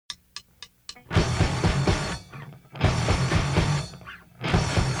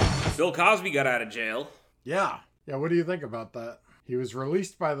Bill Cosby got out of jail. Yeah. Yeah, what do you think about that? He was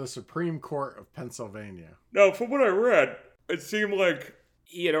released by the Supreme Court of Pennsylvania. No, from what I read, it seemed like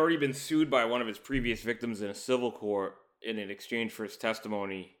he had already been sued by one of his previous victims in a civil court, and in exchange for his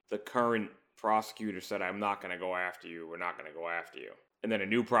testimony, the current prosecutor said, I'm not going to go after you. We're not going to go after you. And then a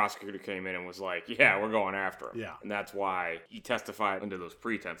new prosecutor came in and was like, yeah, we're going after him. Yeah. And that's why he testified under those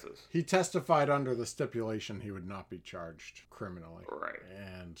pretenses. He testified under the stipulation he would not be charged criminally. Right.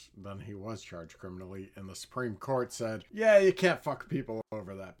 And then he was charged criminally, and the Supreme Court said, yeah, you can't fuck people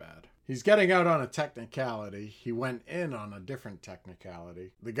over that bad. He's getting out on a technicality. He went in on a different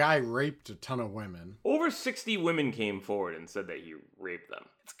technicality. The guy raped a ton of women. Over 60 women came forward and said that he raped them.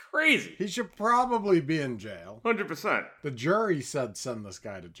 It's crazy. He should probably be in jail. 100%. The jury said send this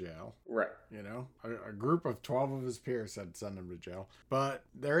guy to jail. Right. You know, a group of 12 of his peers said send him to jail. But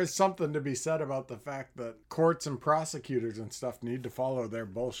there is something to be said about the fact that courts and prosecutors and stuff need to follow their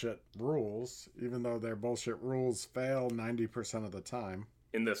bullshit rules, even though their bullshit rules fail 90% of the time.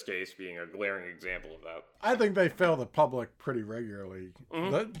 In this case, being a glaring example of that. I think they fail the public pretty regularly.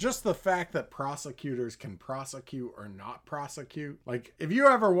 Mm-hmm. Just the fact that prosecutors can prosecute or not prosecute. Like, if you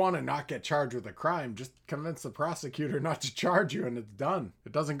ever want to not get charged with a crime, just convince the prosecutor not to charge you and it's done.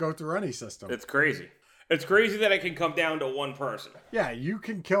 It doesn't go through any system. It's crazy. It's crazy that it can come down to one person. Yeah, you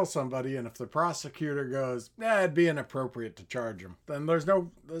can kill somebody, and if the prosecutor goes, it'd be inappropriate to charge him, then there's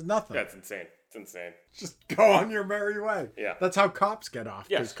nothing. That's insane. It's insane. Just go on your merry way. Yeah. That's how cops get off.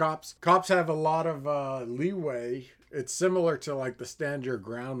 Because cops have a lot of leeway. It's similar to like the stand your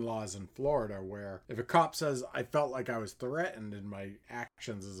ground laws in Florida, where if a cop says, I felt like I was threatened in my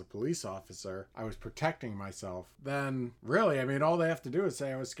actions as a police officer, I was protecting myself, then really, I mean, all they have to do is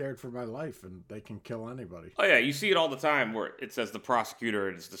say I was scared for my life, and they can kill anybody. Oh yeah, you see it all the time where it says the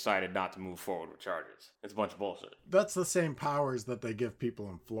prosecutor has decided not to move forward with charges. It's a bunch of bullshit. That's the same powers that they give people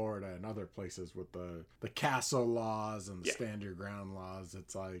in Florida and other places with the castle laws and the stand your ground laws.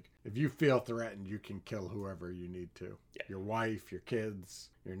 It's like, if you feel threatened, you can kill whoever you need to. Yeah. Your wife, your kids,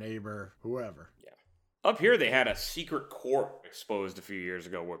 your neighbor, whoever. Yeah. Up here, they had a secret court exposed a few years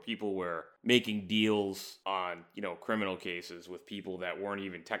ago where people were making deals on, criminal cases with people that weren't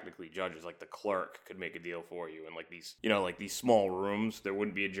even technically judges. Like the clerk could make a deal for you. And like these small rooms, there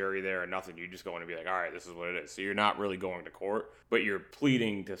wouldn't be a jury there or nothing. You just go in and be like, all right, this is what it is. So you're not really going to court, but you're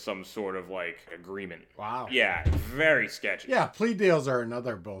pleading to some sort of like agreement. Wow. Yeah, very sketchy. Yeah, plea deals are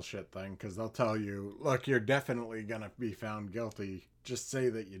another bullshit thing because they'll tell you, look, you're definitely going to be found guilty. Just say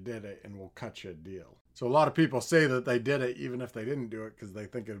that you did it and we'll cut you a deal. So a lot of people say that they did it even if they didn't do it because they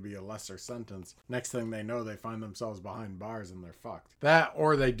think it'd be a lesser sentence. Next thing they know, they find themselves behind bars and they're fucked. That,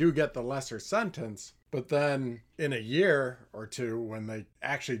 or they do get the lesser sentence, but then in a year or two, when they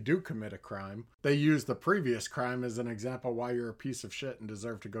actually do commit a crime, they use the previous crime as an example why you're a piece of shit and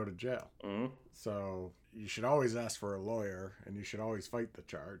deserve to go to jail. Mm-hmm. So you should always ask for a lawyer and you should always fight the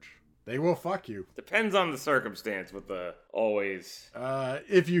charge. They will fuck you. Depends on the circumstance with the always.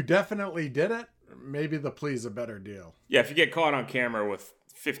 If you definitely did it, maybe the plea's a better deal. Yeah, if you get caught on camera with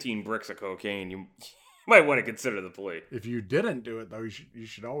 15 bricks of cocaine, you might want to consider the plea. If you didn't do it, though, you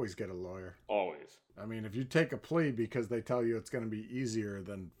should always get a lawyer. Always. I mean, if you take a plea because they tell you it's going to be easier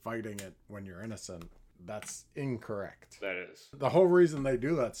than fighting it when you're innocent, that's incorrect. That is. The whole reason they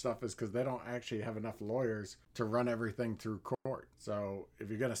do that stuff is because they don't actually have enough lawyers to run everything through court. So if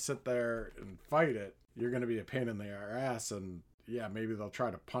you're going to sit there and fight it, you're going to be a pain in their ass, and yeah, maybe they'll try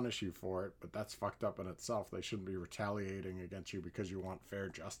to punish you for it, but that's fucked up in itself. They shouldn't be retaliating against you because you want fair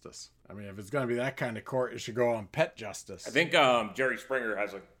justice. I mean, if it's going to be that kind of court, it should go on pet justice. I think Jerry Springer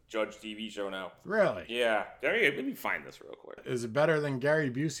has a Judge TV show now. Really? Yeah. Jerry, let me find this real quick. Is it better than Gary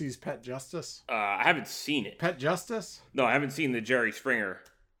Busey's Pet Justice? I haven't seen it. Pet Justice? No, I haven't seen the Jerry Springer.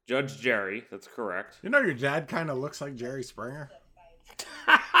 Judge Jerry, that's correct. You know your dad kind of looks like Jerry Springer?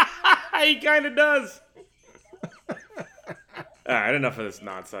 He kind of does. All right, enough of this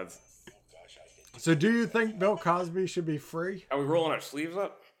nonsense. So do you think Bill Cosby should be free? Are we rolling our sleeves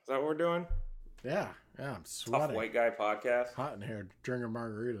up? Is that what we're doing? Yeah, I'm sweating. Tough white guy podcast. Hot in here, drinking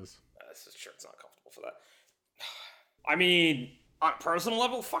margaritas. This shirt's not comfortable for that. I mean, on a personal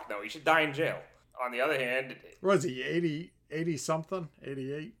level, fuck no, he should die in jail. On the other hand... What is he, 80 something?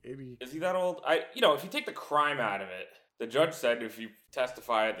 88, 80? Is he that old? If you take the crime out of it, the judge said if you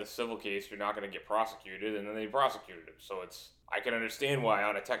testify at the civil case, you're not going to get prosecuted, and then they prosecuted him. So I can understand why,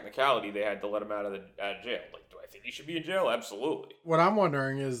 on a technicality, they had to let him out of jail. Like, do I think he should be in jail? Absolutely. What I'm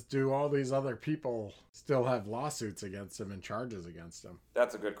wondering is, do all these other people still have lawsuits against him and charges against him?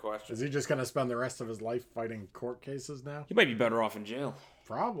 That's a good question. Is he just going to spend the rest of his life fighting court cases now? He might be better off in jail.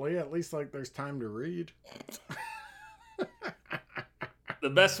 Probably. At least, there's time to read. The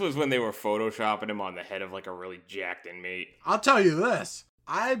best was when they were photoshopping him on the head of like a really jacked inmate. I'll tell you this.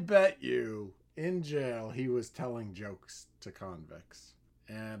 I bet you in jail he was telling jokes to convicts.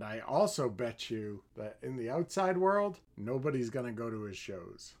 And I also bet you that in the outside world, nobody's going to go to his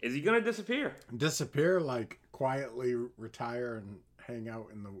shows. Is he going to disappear? Disappear, like quietly retire and hang out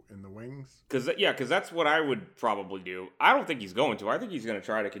in the wings? Because that's what I would probably do. I don't think he's going to. I think he's going to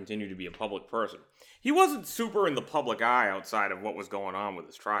try to continue to be a public person. He wasn't super in the public eye outside of what was going on with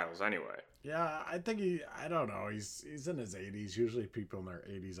his trials anyway. Yeah, I think I don't know. He's in his 80s. Usually people in their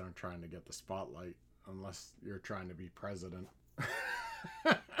 80s aren't trying to get the spotlight unless you're trying to be president.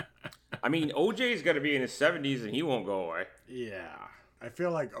 I mean, OJ's got to be in his 70s and he won't go away. Yeah. I feel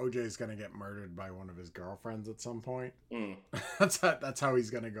like OJ's going to get murdered by one of his girlfriends at some point. Mm. That's how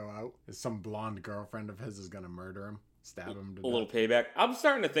he's going to go out. Is some blonde girlfriend of his is going to murder him, stab him to death. A little payback. I'm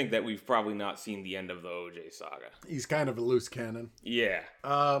starting to think that we've probably not seen the end of the OJ saga. He's kind of a loose cannon. Yeah.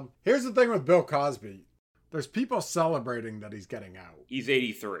 Here's the thing with Bill Cosby. There's people celebrating that he's getting out. He's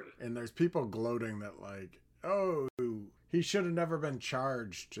 83. And there's people gloating that like, oh, he should have never been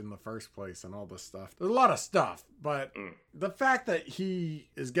charged in the first place and all this stuff. There's a lot of stuff, but the fact that he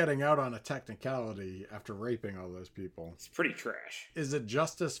is getting out on a technicality after raping all those people. It's pretty trash. Is it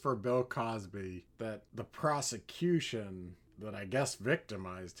justice for Bill Cosby that the prosecution that I guess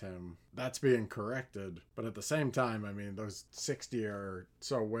victimized him, that's being corrected? But at the same time, I mean, those 60 or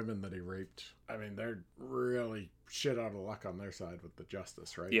so women that he raped, I mean, they're really shit out of luck on their side with the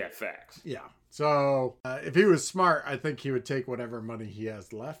justice, right? Yeah, facts. Yeah. So if he was smart, I think he would take whatever money he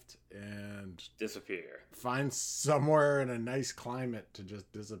has left and disappear. Find somewhere in a nice climate to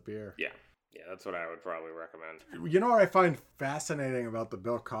just disappear. Yeah. Yeah, that's what I would probably recommend. You know what I find fascinating about the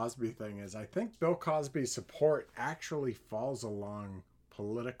Bill Cosby thing is I think Bill Cosby's support actually falls along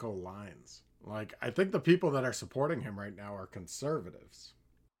political lines. Like, I think the people that are supporting him right now are conservatives.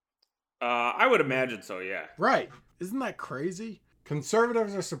 I would imagine so, yeah. Right. Isn't that crazy?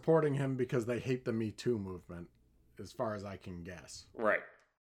 Conservatives are supporting him because they hate the Me Too movement, as far as I can guess. Right.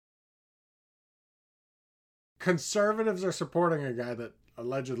 Conservatives are supporting a guy that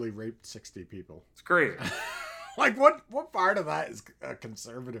allegedly raped 60 people. It's crazy. Like, what part of that is a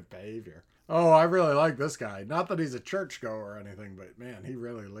conservative behavior? Oh, I really like this guy. Not that he's a churchgoer or anything, but man, he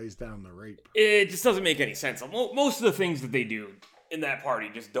really lays down the rape. It just doesn't make any sense. Most of the things that they do in that party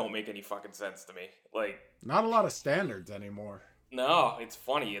just don't make any fucking sense to me. Like, not a lot of standards anymore. No, it's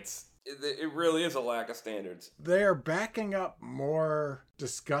funny. It really is a lack of standards. They are backing up more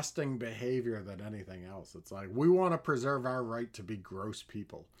disgusting behavior than anything else. It's like, we want to preserve our right to be gross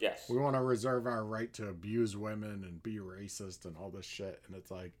people. Yes. We want to reserve our right to abuse women and be racist and all this shit. And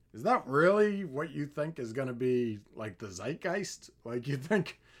it's like, is that really what you think is going to be like the zeitgeist? Like, you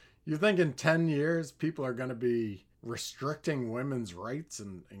think in 10 years people are going to be restricting women's rights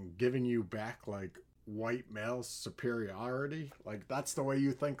and giving you back like white male superiority? Like, that's the way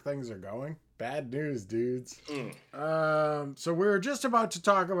you think things are going? Bad news, dudes. So we were just about to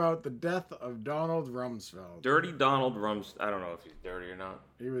talk about the death of Donald Rumsfeld. Dirty Donald Rumsfeld. I don't know if he's dirty or not.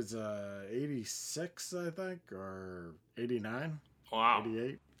 He was 86, I think, or 89. Wow.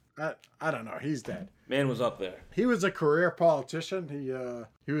 88. I don't know. He's dead. Man was up there. He was a career politician.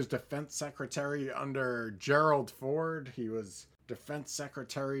 He was defense secretary under Gerald Ford. He was defense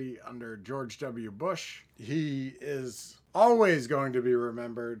secretary under George W. Bush. He is always going to be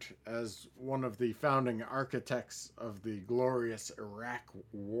remembered as one of the founding architects of the glorious Iraq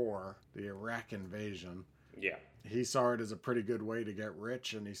War, the Iraq invasion. Yeah. He saw it as a pretty good way to get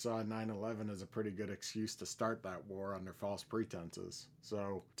rich, and he saw 9/11 as a pretty good excuse to start that war under false pretenses.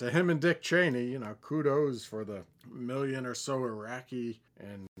 So to him and Dick Cheney, kudos for the million or so Iraqi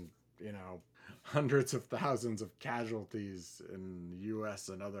and, hundreds of thousands of casualties in the U.S.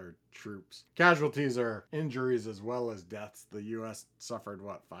 and other troops. Casualties are injuries as well as deaths. The U.S. suffered,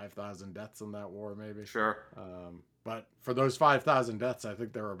 5,000 deaths in that war, maybe? Sure. But for those 5,000 deaths, I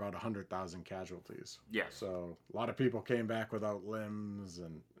think there were about 100,000 casualties. Yes. So a lot of people came back without limbs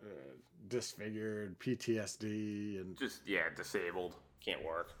and disfigured, PTSD, and just, disabled. Can't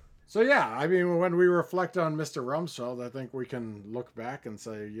work. So yeah, I mean, when we reflect on Mr. Rumsfeld, I think we can look back and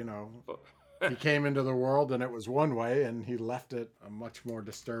say, he came into the world and it was one way, and he left it a much more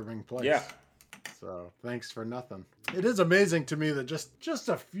disturbing place. Yeah. So thanks for nothing. It is amazing to me that just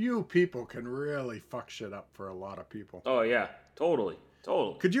a few people can really fuck shit up for a lot of people. Oh yeah, totally.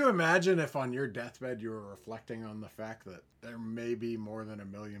 Could you imagine if on your deathbed you were reflecting on the fact that there may be more than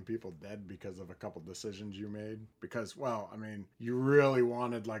 1 million people dead because of a couple decisions you made? Because, you really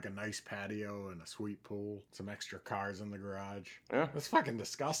wanted like a nice patio and a sweet pool, some extra cars in the garage. Yeah. That's fucking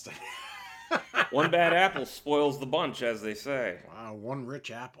disgusting. One bad apple spoils the bunch, as they say. Wow, one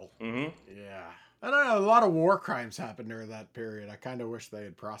rich apple. Mm-hmm. Yeah. I don't know, a lot of war crimes happened during that period. I kind of wish they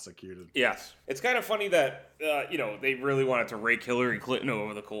had prosecuted. Yes. It's kind of funny that, they really wanted to rake Hillary Clinton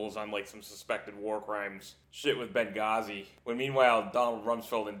over the coals on, like, some suspected war crimes shit with Benghazi, when meanwhile Donald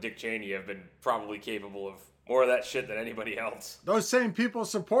Rumsfeld and Dick Cheney have been probably capable of more of that shit than anybody else. Those same people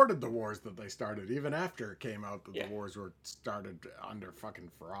supported the wars that they started, even after it came out that Yeah. the wars were started under fucking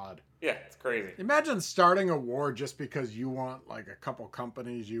fraud. Yeah, it's crazy. Imagine starting a war just because you want like a couple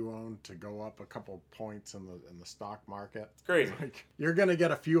companies you own to go up a couple points in the stock market. It's crazy. Like you're gonna get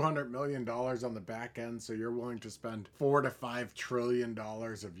a few $100 million on the back end, so you're willing to spend $4 to $5 trillion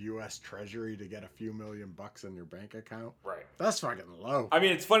of U.S. Treasury to get a few $1,000,000 in your bank account. Right. That's fucking low. I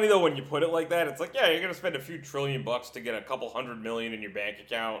mean, it's funny though when you put it like that. It's like, yeah, you're gonna spend a few $1 trillion to get a couple $100 million in your bank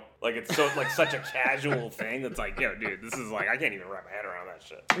account. Like it's so like such a casual thing. That's like, yo, dude, this is like I can't even wrap my head around that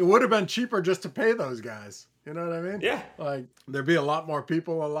shit. It would have been cheaper just to pay those guys. You know what I mean? Yeah. Like, there'd be a lot more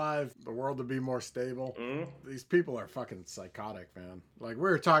people alive. The world would be more stable. Mm-hmm. These people are fucking psychotic, man. Like, we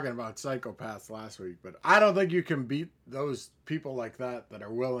were talking about psychopaths last week, but I don't think you can beat those people like that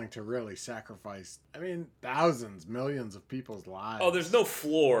are willing to really sacrifice, I mean, thousands, millions of people's lives. Oh, there's no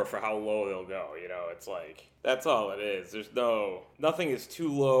floor for how low they'll go. You know, it's like, that's all it is. There's nothing is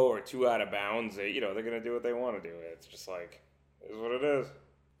too low or too out of bounds. They're going to do what they want to do. It's just like, it is what it is.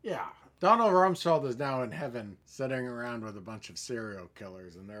 Yeah. Donald Rumsfeld is now in heaven sitting around with a bunch of serial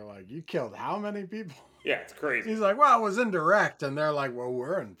killers, and they're like, you killed how many people? Yeah, it's crazy. He's like, well, it was indirect, and they're like, well,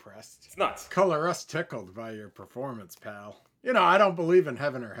 we're impressed. It's nuts. Color us tickled by your performance, pal. You know, I don't believe in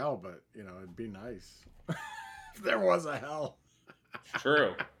heaven or hell, but, it'd be nice if there was a hell.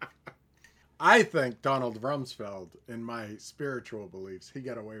 True. I think Donald Rumsfeld, in my spiritual beliefs, he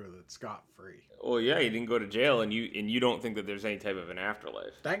got away with it scot-free. Well, yeah, he didn't go to jail, and you don't think that there's any type of an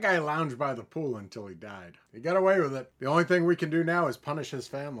afterlife. That guy lounged by the pool until he died. He got away with it. The only thing we can do now is punish his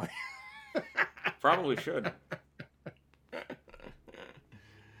family. Probably should.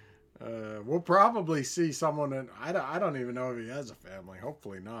 We'll probably see someone in. I don't even know if he has a family.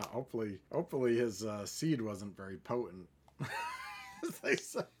 Hopefully not. Hopefully his seed wasn't very potent. As they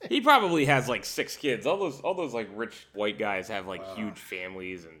say. He probably has like 6 kids. All those like rich white guys have like huge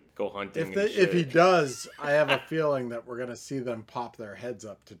families and go hunting. If he does, I have a feeling that we're gonna see them pop their heads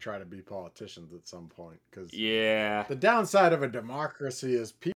up to try to be politicians at some point. Because yeah, the downside of a democracy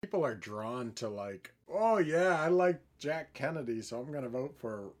is people are drawn to like, oh yeah, I like Jack Kennedy, so I'm gonna vote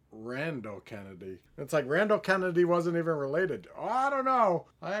for Randall Kennedy. It's like Randall Kennedy wasn't even related. Oh, I don't know.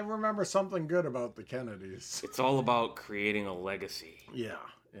 I remember something good about the Kennedys. it's all about creating a legacy. Yeah.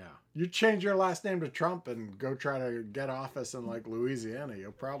 You change your last name to Trump and go try to get office in like Louisiana,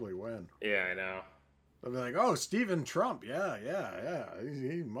 you'll probably win. Yeah, I know. They'll be like, oh, Stephen Trump. Yeah.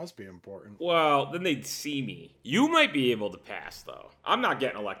 He must be important. Well, then they'd see me. You might be able to pass, though. I'm not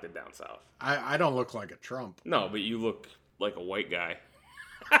getting elected down south. I don't look like a Trump. No, but you look like a white guy.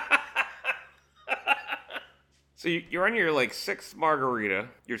 So you're on your like 6th margarita.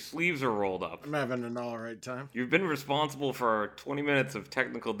 Your sleeves are rolled up. I'm having an all right time. You've been responsible for 20 minutes of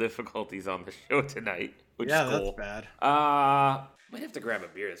technical difficulties on the show tonight, which is cool. That's bad. Might have to grab a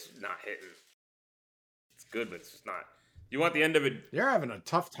beer. This is not hitting. It's good, but it's just not. You want the end of it? You're having a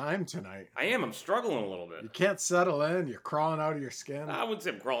tough time tonight. I am. I'm struggling a little bit. You can't settle in. You're crawling out of your skin. I wouldn't say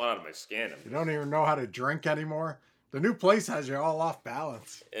I'm crawling out of my skin. You don't even know how to drink anymore. The new place has you all off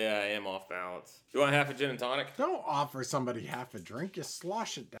balance. Yeah, I am off balance. You want half a gin and tonic? Don't offer somebody half a drink. You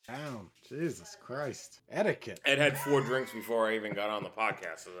slosh it down. Jesus Christ. Etiquette. Ed had 4 drinks before I even got on the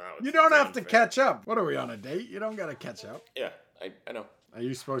podcast. So now You don't have to catch up. What are we on a date? You don't got to catch up. Yeah, I know. Are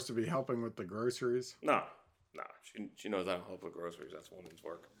you supposed to be helping with the groceries? No. She knows I don't help with groceries. That's woman's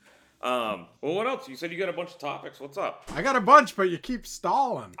work. Well, what else? You said you got a bunch of topics. What's up? I got a bunch, but you keep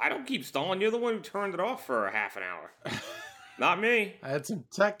stalling. I don't keep stalling. You're the one who turned it off for a half an hour. Not me. I had some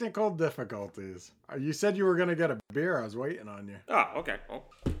technical difficulties. You said you were going to get a beer. I was waiting on you. Oh, okay. Well.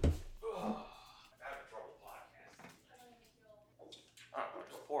 I'm having trouble podcasting. Oh,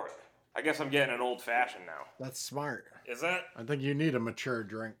 just pour it. I guess I'm getting an old-fashioned now. That's smart. Is that? I think you need a mature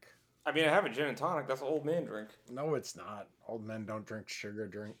drink. I mean, I have a gin and tonic. That's an old man drink. No, it's not. Old men don't drink sugar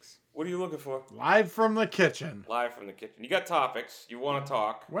drinks. What are you looking for? Live from the kitchen. Live from the kitchen. You got topics. You want to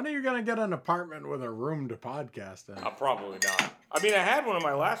talk. When are you going to get an apartment with a room to podcast in? Probably not. I mean, I had one in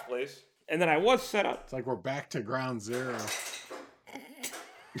my last place, and then I was set up. It's like we're back to ground zero.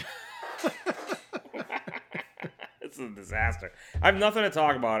 This is a disaster. I have nothing to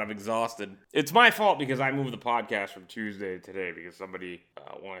talk about. I'm exhausted. It's my fault because I moved the podcast from Tuesday to today because somebody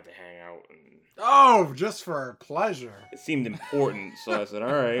wanted to hang out. And Oh, just for pleasure. it seemed important, so I said,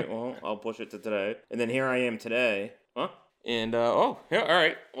 all right, well, I'll push it to today. And then here I am today. Huh? And, yeah, all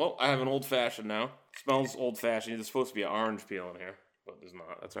right. Well, I have an old-fashioned now. Smells old-fashioned. There's supposed to be an orange peel in here, but there's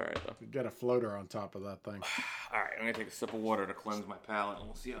not. That's all right, though. You get a floater on top of that thing. All right, I'm going to take a sip of water to cleanse my palate, and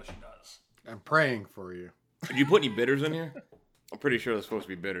we'll see how she does. I'm praying for you. Did you put any bitters in here? I'm pretty sure there's supposed to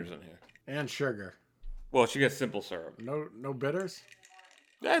be bitters in here. And sugar. Well, she gets simple syrup. No bitters?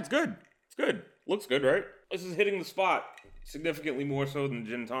 Yeah, it's good. It's good. Looks good, right? This is hitting the spot significantly more so than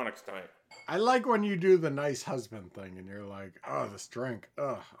gin and tonics tonight. I like when you do the nice husband thing and you're like, oh, this drink.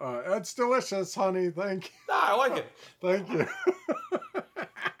 It's delicious, honey. Thank you. Nah, I like it. Thank you.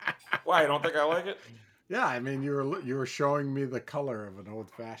 Why, you don't think I like it? Yeah, I mean, you were showing me the color of an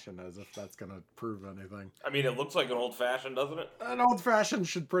old-fashioned as if that's going to prove anything. I mean, it looks like an old-fashioned, doesn't it? An old-fashioned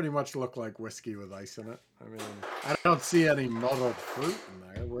should pretty much look like whiskey with ice in it. I mean, I don't see any muddled fruit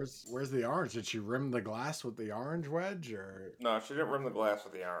in there. Where's the orange? Did she rim the glass with the orange wedge, or? No, she didn't rim the glass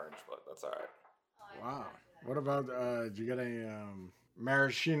with the orange, but that's all right. Wow. What about, did you get any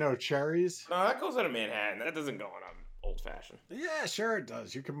maraschino cherries? No, that goes into Manhattan. That doesn't go on old-fashioned. Yeah, sure it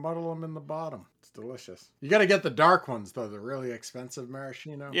does. You can muddle them in the bottom. It's delicious. You got to get the dark ones, though, the really expensive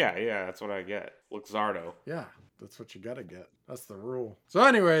maraschino. Yeah, that's what I get. Luxardo. Yeah, that's what you got to get. That's the rule. So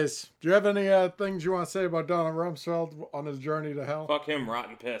anyways, do you have any things you want to say about Donald Rumsfeld on his journey to hell? Fuck him,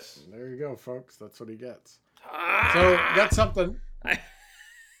 rotten piss. There you go, folks. That's what he gets. So, got something...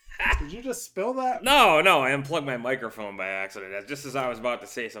 Did you just spill that? No, I unplugged my microphone by accident, just as I was about to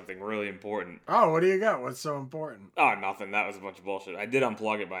say something really important. Oh, what do you got? What's so important? Oh, nothing. That was a bunch of bullshit. I did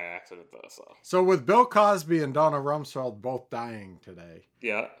unplug it by accident, though, so. So with Bill Cosby and Donald Rumsfeld both dying today,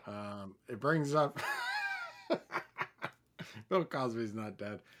 yeah, it brings up... Bill Cosby's not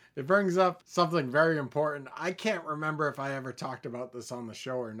dead. It brings up something very important. I can't remember if I ever talked about this on the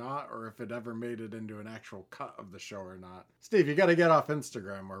show or not, or if it ever made it into an actual cut of the show or not. Steve, you got to get off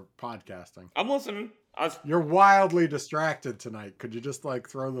Instagram or podcasting. I'm listening. You're wildly distracted tonight. Could you just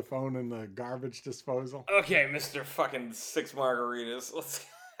throw the phone in the garbage disposal? Okay, Mr. fucking 6 margaritas. Let's...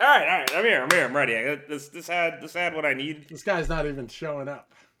 All right. I'm here. I'm ready. This had what I need. This guy's not even showing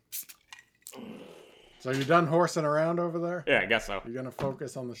up. So you done horsing around over there? Yeah, I guess so. You gonna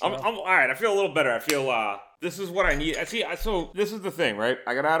focus on the show? All right. I feel a little better. I feel this is what I need. So this is the thing, right?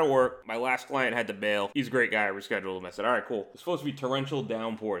 I got out of work. My last client had to bail. He's a great guy. I rescheduled him. I said, all right, cool. There's supposed to be torrential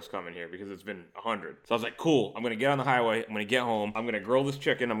downpours coming here because it's been 100. So I was like, cool. I'm gonna get on the highway. I'm gonna get home. I'm gonna grill this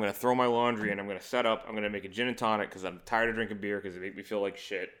chicken. I'm gonna throw my laundry and I'm gonna set up. I'm gonna make a gin and tonic because I'm tired of drinking beer because it made me feel like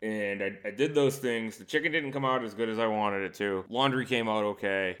shit. And I did those things. The chicken didn't come out as good as I wanted it to. Laundry came out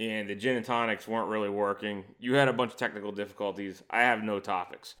okay. And the gin and tonics weren't really working. You had a bunch of technical difficulties. I have no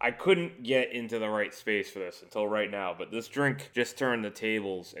topics. I couldn't get into the right space for this until right now, but this drink just turned the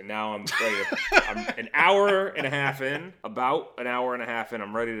tables, and now I'm ready to, I'm an hour and a half in,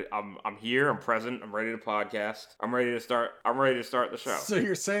 I'm ready to, I'm here, I'm present, I'm ready to podcast. I'm ready to start the show. So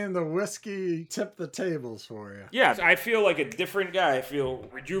you're saying the whiskey tipped the tables for you? Yeah, I feel like a different guy. I feel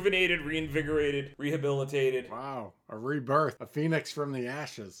rejuvenated, reinvigorated, rehabilitated. Wow, a rebirth, a phoenix from the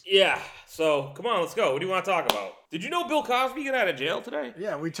ashes. Yeah, so come on, let's go. What do you want to talk about? Did you know Bill Cosby got out of jail today?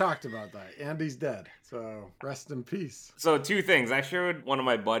 Yeah, we talked about that. Andy's dead, so rest in peace. So 2 things. I showed one of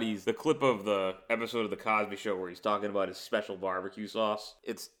my buddies the clip of the episode of The Cosby Show where he's talking about his special barbecue sauce.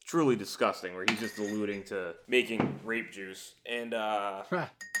 It's truly disgusting, where he's just alluding to making grape juice. And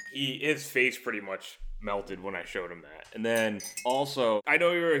his face pretty much melted when I showed him that. And then also, I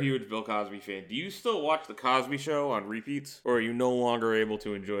know you're a huge Bill Cosby fan. Do you still watch The Cosby Show on repeats? Or are you no longer able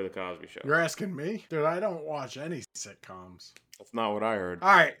to enjoy The Cosby Show? You're asking me? Dude, I don't watch any sitcoms. That's not what I heard. All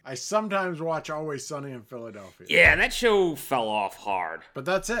right, I sometimes watch Always Sunny in Philadelphia. Yeah, that show fell off hard. But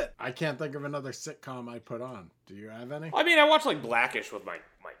that's it. I can't think of another sitcom I put on. Do you have any? I mean, I watch Blackish with my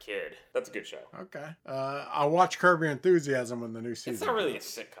kid. That's a good show. Okay. I'll watch Curb Your Enthusiasm when the new season. It's not really a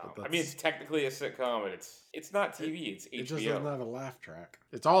sitcom. I mean, it's technically a sitcom, and it's not TV. It's HBO. It just doesn't have a laugh track.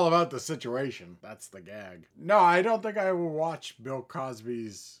 It's all about the situation. That's the gag. No, I don't think I will watch Bill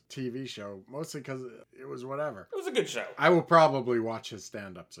Cosby's TV show, mostly because it was whatever. It was a good show. I will probably watch his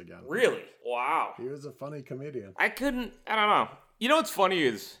stand-ups again. Really? Wow. He was a funny comedian. I don't know. You know what's funny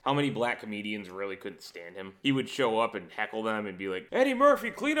is how many black comedians really couldn't stand him. He would show up and heckle them and be like, Eddie Murphy,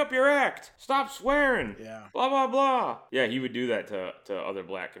 clean up your act. Stop swearing. Yeah. Blah, blah, blah. Yeah, he would do that to other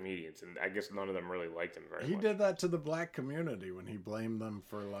black comedians, and I guess none of them really liked him very much. He did that to the black community when he blamed them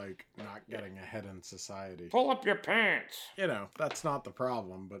for, like, not getting ahead in society. Pull up your pants. You know, that's not the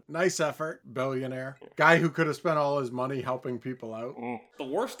problem, but nice effort, billionaire. Guy who could have spent all his money helping people out. The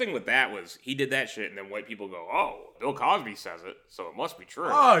worst thing with that was he did that shit, and then white people go, oh, Bill Cosby says it, so it must be true.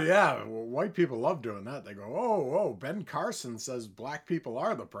 Oh, yeah. Well, white people love doing that. They go, oh, Ben Carson says black people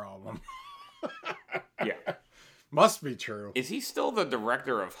are the problem. Yeah. Must be true. Is he still the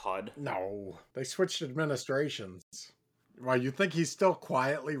director of HUD? No. They switched administrations. Why, you think he's still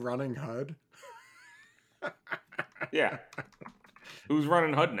quietly running HUD? Yeah. Who's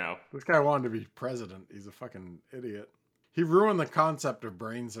running HUD now? This guy wanted to be president. He's a fucking idiot. He ruined the concept of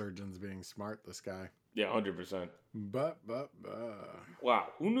brain surgeons being smart, this guy. Yeah, 100%. But. Wow,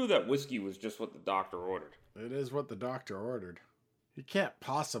 who knew that whiskey was just what the doctor ordered? It is what the doctor ordered. He can't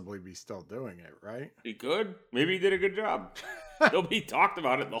possibly be still doing it, right? He could. Maybe he did a good job. Nobody talked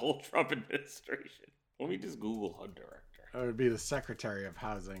about it in the whole Trump administration. Let me just Google HUD director. That would be the Secretary of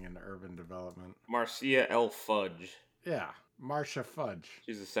Housing and Urban Development. Marcia L. Fudge. Yeah, Marcia Fudge.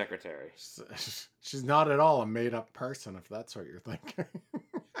 She's the secretary. She's not at all a made-up person, if that's what you're thinking.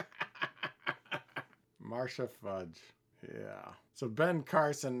 Marcia Fudge. Yeah. So Ben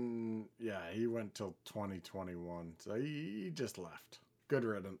Carson, yeah, he went till 2021. So he just left. Good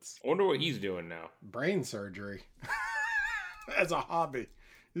riddance. I wonder what he's doing now. Brain surgery. As a hobby.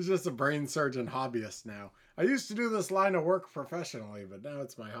 He's just a brain surgeon hobbyist now. I used to do this line of work professionally, but now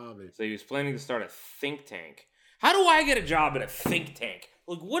it's my hobby. So he was planning to start a think tank. How do I get a job at a think tank?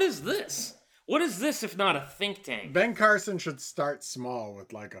 Like, what is this? What is this if not a think tank? Ben Carson should start small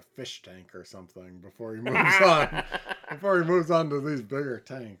with like a fish tank or something before he moves on. Before he moves on to these bigger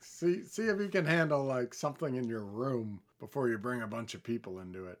tanks. See if you can handle like something in your room before you bring a bunch of people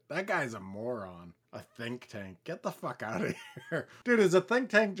into it. That guy's a moron. A think tank. Get the fuck out of here. Dude, is a think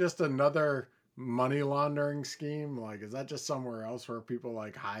tank just another money laundering scheme? Like, is that just somewhere else where people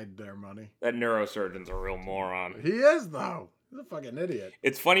like hide their money? That neurosurgeon's a real moron. He is, though. He's a fucking idiot.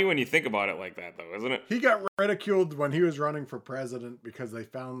 It's funny when you think about it like that, though, isn't it? He got ridiculed when he was running for president because they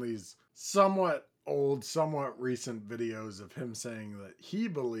found these somewhat old, somewhat recent videos of him saying that he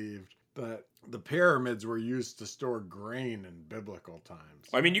believed that the pyramids were used to store grain in biblical times.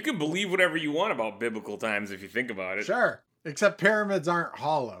 I mean, you can believe whatever you want about biblical times if you think about it. Sure. Except pyramids aren't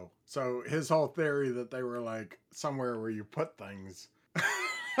hollow. So his whole theory that they were like somewhere where you put things.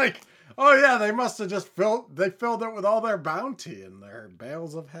 Like, oh yeah, they must have just filled it with all their bounty and their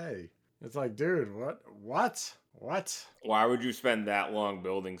bales of hay. It's like, dude, what? Why would you spend that long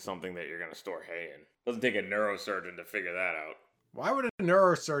building something that you're going to store hay in? Doesn't take a neurosurgeon to figure that out. Why would a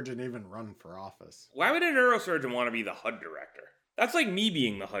neurosurgeon even run for office? Why would a neurosurgeon want to be the HUD director? That's like me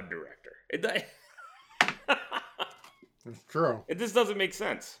being the HUD director. It's true. It just doesn't make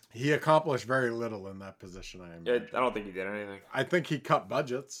sense. He accomplished very little in that position, I imagine. I don't think he did anything. I think he cut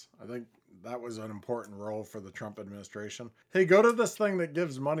budgets. I think that was an important role for the Trump administration. Hey, go to this thing that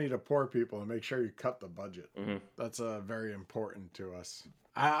gives money to poor people and make sure you cut the budget. Mm-hmm. That's very important to us.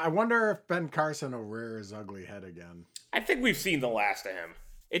 I wonder if Ben Carson will rear his ugly head again. I think we've seen the last of him.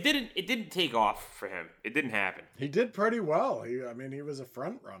 It didn't take off for him. It didn't happen. He did pretty well. He was a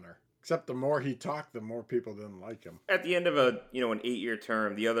front runner. Except the more he talked, the more people didn't like him. At the end of an 8-year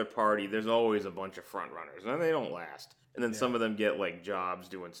term, the other party, there's always a bunch of front runners, and they don't last. And then some of them get like jobs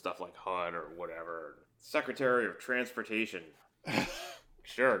doing stuff like HUD or whatever. Secretary of Transportation.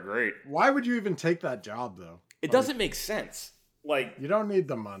 Sure, great. Why would you even take that job though? It doesn't make sense. Like, you don't need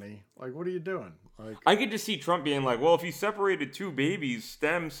the money. Like, what are you doing? Like, I could just see Trump being like, well, if he separated two babies'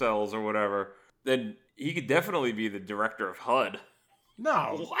 stem cells or whatever, then he could definitely be the director of HUD.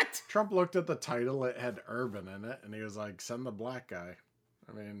 No. What? Trump looked at the title, it had urban in it, and he was like, send the black guy.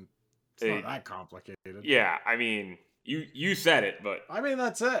 I mean, it's not that complicated. Yeah, I mean, you said it, but... I mean,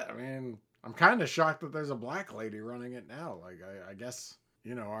 that's it. I mean, I'm kind of shocked that there's a black lady running it now. Like, I guess,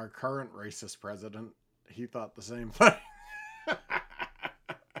 our current racist president, he thought the same thing.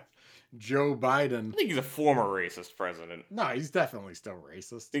 Joe Biden. I think he's a former racist president. No, he's definitely still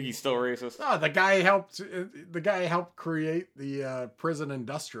racist. Think he's still racist? No, the guy helped create the prison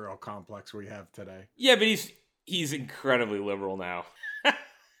industrial complex we have today. Yeah, but he's incredibly liberal now.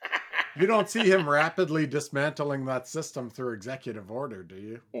 You don't see him rapidly dismantling that system through executive order, do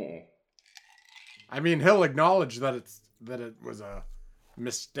you? Mm. I mean, he'll acknowledge that it was a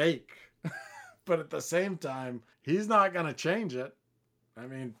mistake, but at the same time, he's not going to change it. I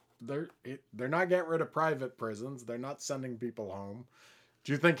mean, they're not getting rid of private prisons. They're not sending people home.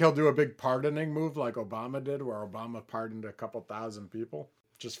 Do you think he'll do a big pardoning move like Obama did, where Obama pardoned a couple thousand people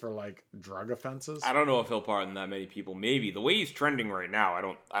just for like drug offenses? I don't know if he'll pardon that many people. Maybe. The way he's trending right now, I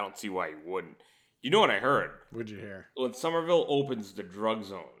don't see why he wouldn't. You know what I heard? What'd you hear? When Somerville opens the drug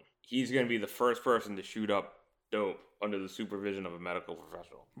zone, he's going to be the first person to shoot up dope under the supervision of a medical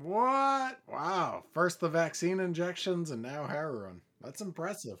professional. What? Wow. First the vaccine injections and now heroin. That's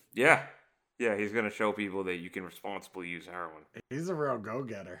impressive. Yeah. Yeah, he's going to show people that you can responsibly use heroin. He's a real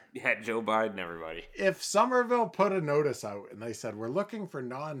go-getter. Yeah, Joe Biden, everybody. If Somerville put a notice out and they said, we're looking for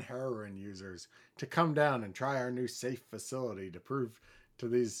non-heroin users to come down and try our new safe facility to prove to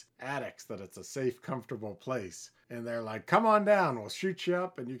these addicts that it's a safe, comfortable place. And they're like, come on down, we'll shoot you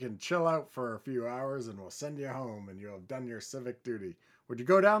up and you can chill out for a few hours and we'll send you home and you'll have done your civic duty. Would you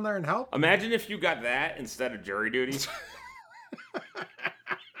go down there and help? Imagine if you got that instead of jury duty.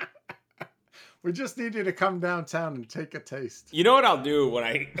 We just need you to come downtown and take a taste. You know what I'll do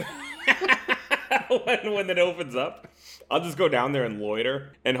when when it opens up? I'll just go down there and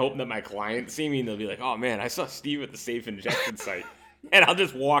loiter and hope that my clients see me and they'll be like, oh man, I saw Steve at the safe injection site. And I'll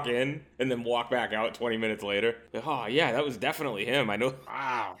just walk in and then walk back out 20 minutes later. Oh yeah, that was definitely him. I know.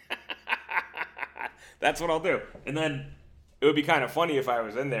 Wow. That's what I'll do. And then it would be kind of funny if I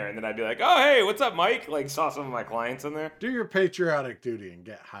was in there and then I'd be like, oh, hey, what's up, Mike? Like, saw some of my clients in there. Do your patriotic duty and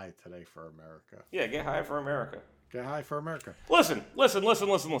get high today for America. Yeah, get high for America. Get high for America. Listen.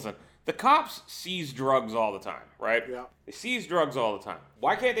 The cops seize drugs all the time, right? Yeah. They seize drugs all the time.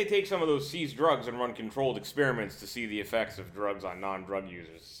 Why can't they take some of those seized drugs and run controlled experiments to see the effects of drugs on non-drug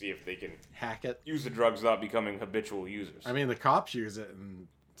users, to see if they can hack it, use the drugs without becoming habitual users? I mean, the cops use it, and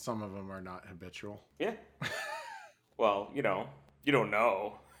some of them are not habitual. Yeah. Well, you know, you don't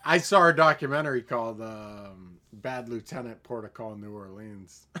know. I saw a documentary called Bad Lieutenant Protocol New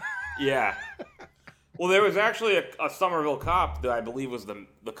Orleans. Yeah. Well, there was actually a Somerville cop that I believe was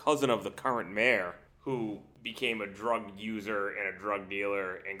the cousin of the current mayor who became a drug user and a drug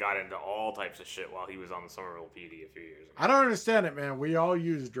dealer and got into all types of shit while he was on the Somerville PD a few years ago. I don't understand it, man. We all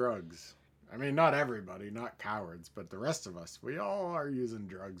use drugs. I mean, not everybody, not cowards, but the rest of us, we all are using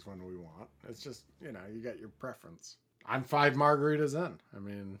drugs when we want. It's just, you know, you got your preference. I'm 5 margaritas in. I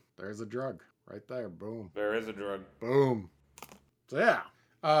mean, there's a drug right there. Boom. There is a drug. Boom. So, yeah.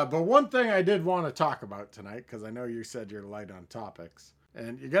 But one thing I did want to talk about tonight, because I know you said you're light on topics,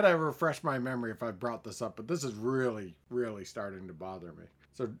 and you got to refresh my memory if I brought this up, but this is really, really starting to bother me.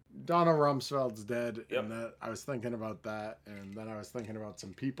 So Donald Rumsfeld's dead, Yep. and that I was thinking about that, and then I was thinking about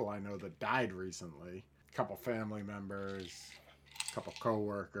some people I know that died recently, a couple family members, a couple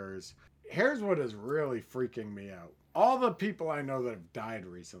co-workers. Here's what is really freaking me out. All the people I know that have died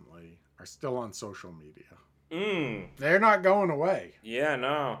recently are still on social media. They're not going away. Yeah,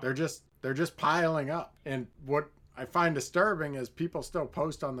 no. They're just piling up. And what I find disturbing is people still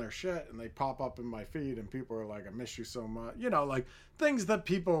post on their shit and they pop up in my feed and people are like, I miss you so much. You know, like things that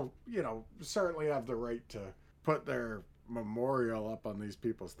people, you know, certainly have the right to put their memorial up on these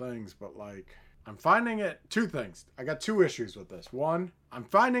people's things. But like, I'm finding it, 2 things. I got 2 issues with this. One, I'm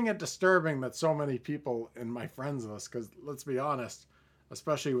finding it disturbing that so many people in my friends list, because let's be honest,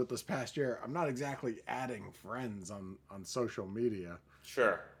 especially with this past year, I'm not exactly adding friends on social media.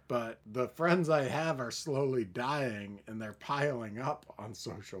 Sure. But the friends I have are slowly dying and they're piling up on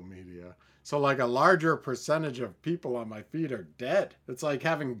social media. So like a larger percentage of people on my feed are dead. It's like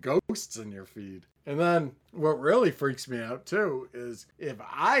having ghosts in your feed. And then what really freaks me out too is if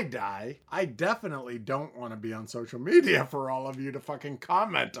I die, I definitely don't want to be on social media for all of you to fucking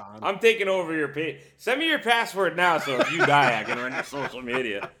comment on. I'm taking over your page. Send me your password now so if you die, I can run your social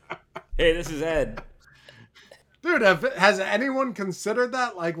media. Hey, this is Ed. Dude, has anyone considered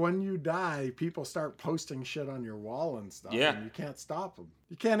that? Like when you die, people start posting shit on your wall and stuff. Yeah. And you can't stop them.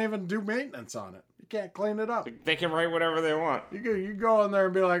 You can't even do maintenance on it. You can't clean it up. They can write whatever they want. You go in there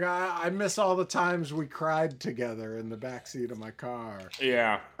and be like, I miss all the times we cried together in the backseat of my car.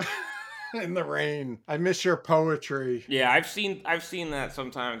 Yeah. In the rain. I miss your poetry. Yeah, I've seen that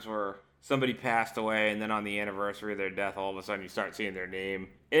sometimes where somebody passed away and then on the anniversary of their death, all of a sudden you start seeing their name.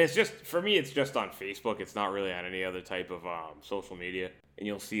 And it's just, for me, it's just on Facebook. It's not really on any other type of social media. And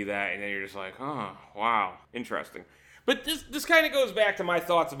you'll see that and then you're just like, oh, wow, interesting. But this kind of goes back to my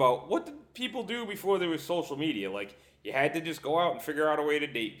thoughts about what did people do before there was social media? Like, you had to just go out and figure out a way to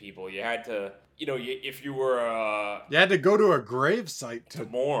date people. You had to if you were You had to go to a grave site to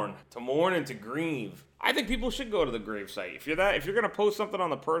mourn and to grieve. I think people should go to the gravesite. If you're gonna post something on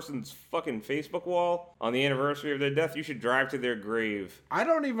the person's fucking Facebook wall on the anniversary of their death, you should drive to their grave. I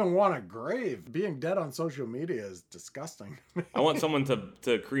don't even want a grave. Being dead on social media is disgusting. I want someone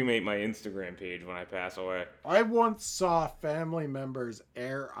to cremate my Instagram page when I pass away. I once saw family members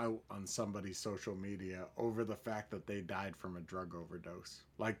air out on somebody's social media over the fact that they died from a drug overdose.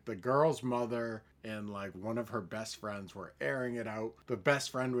 Like the girl's mother and like one of her best friends were airing it out. The best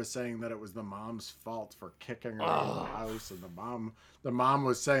friend was saying that it was the mom's fault for kicking her out of the house, and the mom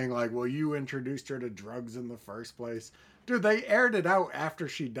was saying like, well, you introduced her to drugs in the first place. Dude, they aired it out after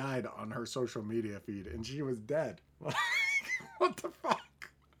she died on her social media feed, and she was dead. What the fuck?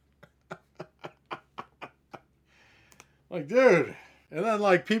 Like, dude. And then,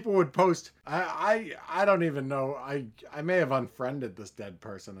 like, people would post, I don't even know, I may have unfriended this dead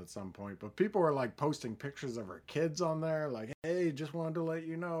person at some point, but people were, like, posting pictures of her kids on there, like, hey, just wanted to let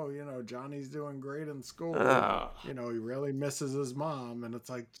you know, Johnny's doing great in school. He really misses his mom, and it's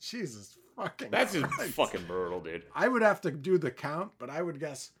like, Jesus fucking That's Christ. just fucking brutal, dude. I would have to do the count, but I would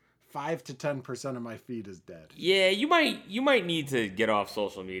guess 5 to 10% of my feed is dead. Yeah, you might need to get off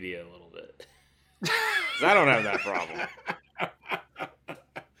social media a little bit. 'Cause I don't have that problem.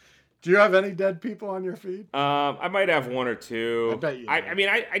 Do you have any dead people on your feed? I might have one or two. I bet you do. I mean,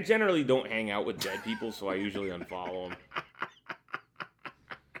 I generally don't hang out with dead people, so I usually unfollow them.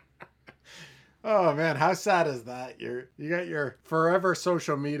 Oh man, how sad is that? You got your forever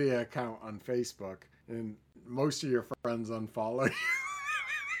social media account on Facebook, and most of your friends unfollow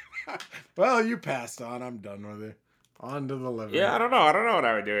you. Well, you passed on. I'm done with it. On to the living. Yeah, I don't know what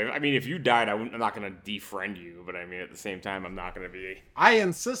I would do. I mean, if you died, I'm not going to defriend you, but I mean, at the same time, I'm not going to be... I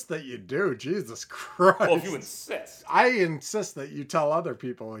insist that you do. Jesus Christ. Well, if you insist. I insist that you tell other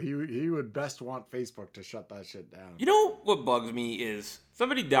people. He would best want Facebook to shut that shit down. You know what bugs me is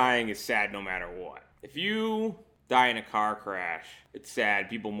somebody dying is sad no matter what. If you die in a car crash, it's sad.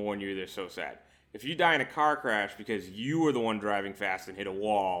 People mourn you. They're so sad. If you die in a car crash because you were the one driving fast and hit a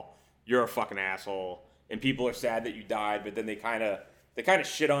wall, you're a fucking asshole. And people are sad that you died, but then they kind of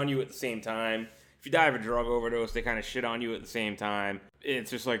shit on you at the same time. If you die of a drug overdose, they kind of shit on you at the same time.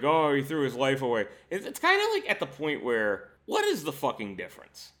 It's just like, oh, he threw his life away. It's kind of like at the point where, what is the fucking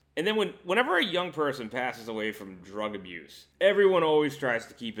difference? And then whenever a young person passes away from drug abuse, everyone always tries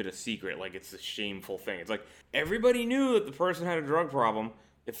to keep it a secret, like it's a shameful thing. It's like, everybody knew that the person had a drug problem.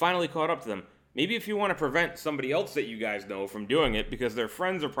 It finally caught up to them. Maybe if you want to prevent somebody else that you guys know from doing it, because their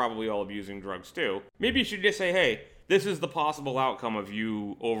friends are probably all abusing drugs too, maybe you should just say, hey, this is the possible outcome of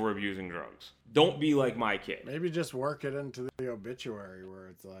you over-abusing drugs. Don't be like my kid. Maybe just work it into the obituary where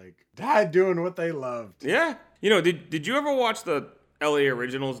it's like, died doing what they loved. Yeah. Did you ever watch the LA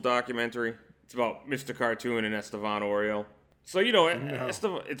Originals documentary? It's about Mr. Cartoon and Estevan Oriol. So, No.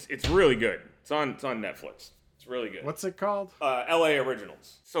 Estevan, it's really good. It's on Netflix. It's really good. What's it called? LA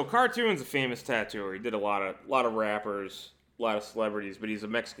Originals. So Cartoon's a famous tattooer. He did a lot of rappers, a lot of celebrities, but he's a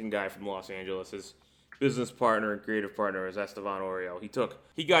Mexican guy from Los Angeles. His business partner and creative partner is Estevan Oriol.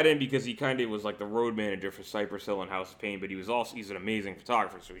 He got in because he kind of was like the road manager for Cypress Hill and House of Pain, but he's an amazing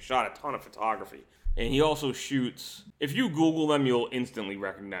photographer, so he shot a ton of photography. And he also shoots, if you Google them, you'll instantly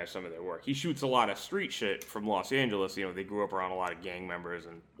recognize some of their work. He shoots a lot of street shit from Los Angeles. They grew up around a lot of gang members,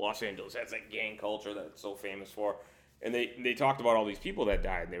 and Los Angeles has that gang culture that it's so famous for. And they talked about all these people that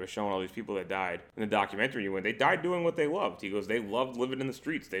died, and they were showing all these people that died in the documentary. When they died doing what they loved. He goes, they loved living in the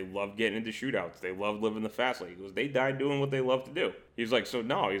streets. They loved getting into shootouts. They loved living the fast lane. He goes, they died doing what they loved to do. He's like, so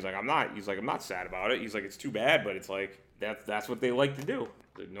no. He's like, I'm not sad about it. He's like, it's too bad, but it's like, that's what they like to do.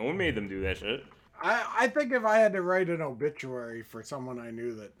 Like, no one made them do that shit. I think if I had to write an obituary for someone I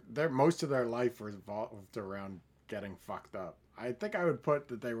knew that most of their life revolved around getting fucked up, I think I would put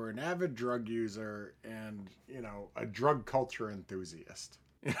that they were an avid drug user and, a drug culture enthusiast.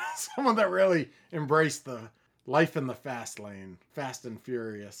 Someone that really embraced the life in the fast lane, fast and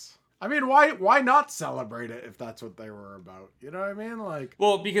furious. I mean, why not celebrate it if that's what they were about? You know what I mean? Like,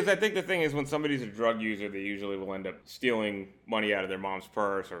 well, because I think the thing is when somebody's a drug user, they usually will end up stealing money out of their mom's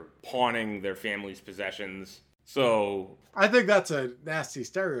purse or pawning their family's possessions. So I think that's a nasty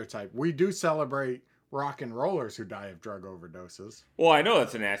stereotype. We do celebrate rock and rollers who die of drug overdoses. Well, I know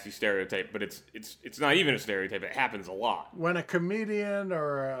that's a nasty stereotype, but it's not even a stereotype. It happens a lot. When a comedian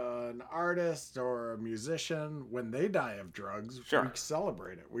or an artist or a musician, when they die of drugs, sure, we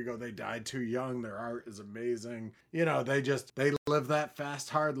celebrate it. We go, they died too young. Their art is amazing. They live that fast,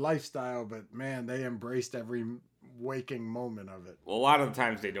 hard lifestyle, but man, they embraced every waking moment of it. Well, a lot of the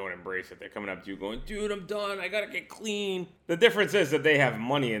times they don't embrace it. They're coming up to you going, dude, I'm done. I gotta get clean. The difference is that they have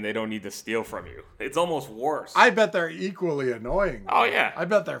money and they don't need to steal from you. It's almost worse. I bet they're equally annoying. Oh, yeah. I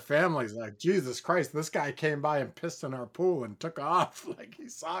bet their family's like, Jesus Christ, this guy came by and pissed in our pool and took off. Like, he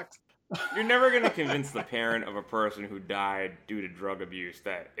sucks. You're never going to convince the parent of a person who died due to drug abuse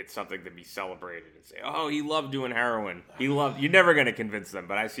that it's something to be celebrated and say, oh, he loved doing heroin. You're never going to convince them,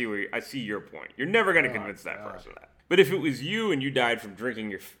 but I see your point. You're never going to convince that person that. But if it was you and you died from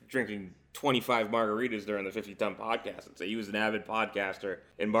drinking 25 margaritas during the 50-ton podcast, and say he was an avid podcaster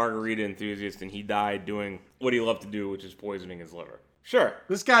and margarita enthusiast and he died doing what he loved to do, which is poisoning his liver. Sure.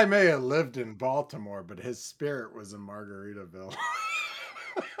 This guy may have lived in Baltimore, but his spirit was in Margaritaville.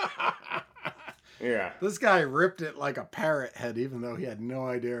 Yeah. This guy ripped it like a parrot head, even though he had no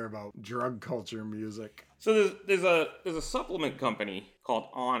idea about drug culture music. So there's a supplement company called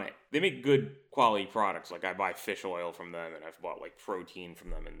On It. They make good quality products. Like I buy fish oil from them, and I've bought like protein from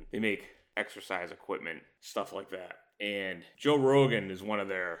them, and they make exercise equipment, stuff like that. And Joe Rogan is one of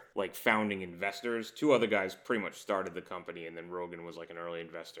their like founding investors. Two other guys pretty much started the company, and then Rogan was like an early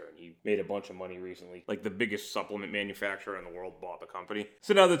investor, and he made a bunch of money recently. Like the biggest supplement manufacturer in the world bought the company.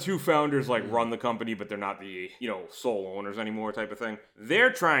 So now the two founders like run the company, but they're not the, sole owners anymore type of thing.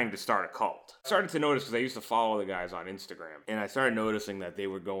 They're trying to start a cult. I started to notice because I used to follow the guys on Instagram, and I started noticing that they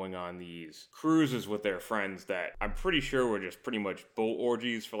were going on these cruises with their friends that I'm pretty sure were just pretty much boat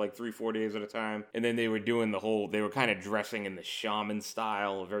orgies for like 3-4 days at a time. And then they were doing they were kind of dressing in the shaman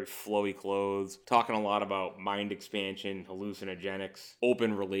style, very flowy clothes, talking a lot about mind expansion, hallucinogenics,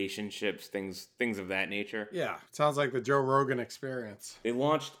 open relationships, things of that nature. Yeah, sounds like the Joe Rogan experience. They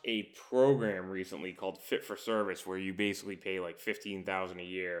launched a program recently called Fit for Service, where you basically pay like $15,000 a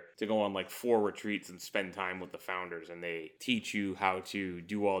year to go on like 4 retreats and spend time with the founders, and they teach you how to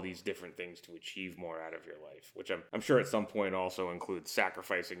do all these different things to achieve more out of your life, which I'm sure at some point also includes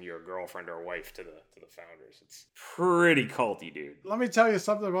sacrificing your girlfriend or wife to the founders. It's pretty culty, dude. Let me tell you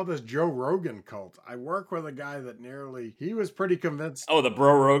something about this Joe Rogan cult. I work with a guy that he was pretty convinced. Oh, the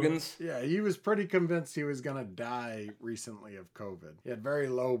bro Rogans? Yeah, he was pretty convinced he was going to die recently of COVID. He had very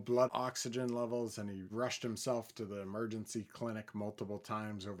low blood oxygen levels, and he rushed himself to the emergency clinic multiple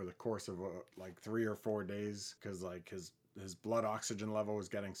times over the course of like 3 or 4 days because like his blood oxygen level was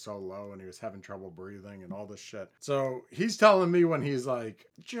getting so low and he was having trouble breathing and all this shit. So he's telling me when he's like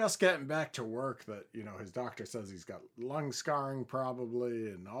just getting back to work that, his doctor says he's got lung scarring probably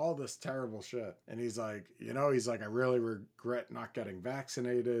and all this terrible shit. And he's like, I really regret not getting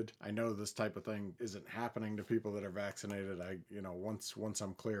vaccinated. I know this type of thing isn't happening to people that are vaccinated. Once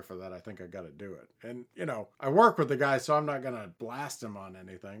I'm clear for that, I think I got to do it. And, I work with the guy, so I'm not going to blast him on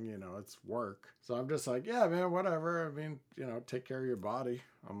anything, it's work. So I'm just like, yeah, man, whatever. I mean, take care of your body.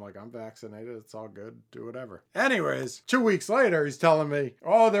 I'm like, I'm vaccinated. It's all good. Do whatever. Anyways, 2 weeks later, he's telling me,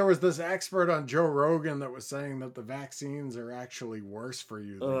 there was this expert on Joe Rogan that was saying that the vaccines are actually worse for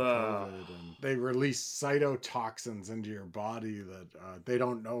you than COVID. And they release cytotoxins into your body that they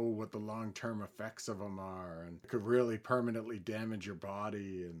don't know what the long-term effects of them are and could really permanently damage your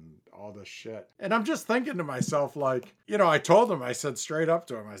body and all this shit. And I'm just thinking to myself, like, I told him, I said straight up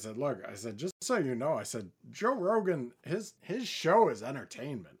to him, I said, look, I said, just so you know, I said, Joe Rogan, his show is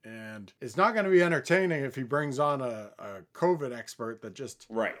entertainment. And it's not going to be entertaining if he brings on a COVID expert that just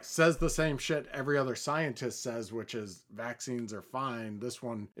says the same shit every other scientist says, which is vaccines are fine. This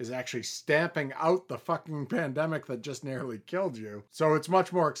one is actually stamping out the fucking pandemic that just nearly killed you. So it's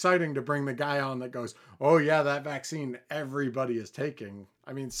much more exciting to bring the guy on that goes, oh yeah, that vaccine everybody is taking.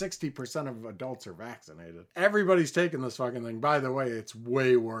 I mean, 60% of adults are vaccinated. Everybody's taking this fucking thing. By the way, it's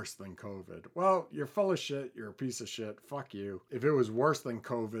way worse than COVID. Well, you're full of shit. You're a piece of shit. Fuck you. If it was worse than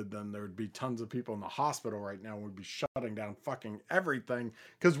COVID, then there would be tons of people in the hospital right now. We'd be shutting down fucking everything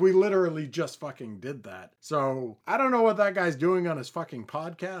because we literally just fucking did that. So I don't know what that guy's doing on his fucking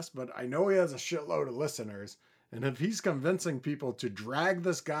podcast, but I know he has a shitload of listeners. And if he's convincing people to drag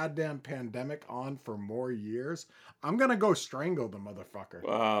this goddamn pandemic on for more years, I'm going to go strangle the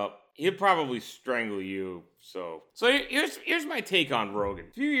motherfucker. He'll probably strangle you. So here's my take on Rogan.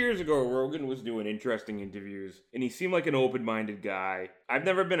 A few years ago, Rogan was doing interesting interviews, and he seemed like an open-minded guy. I've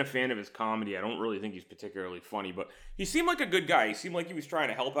never been a fan of his comedy. I don't really think he's particularly funny, but he seemed like a good guy. He seemed like he was trying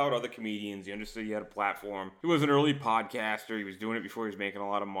to help out other comedians. He understood he had a platform. He was an early podcaster. He was doing it before he was making a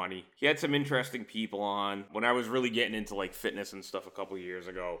lot of money. He had some interesting people on. When I was really getting into like fitness and stuff a couple of years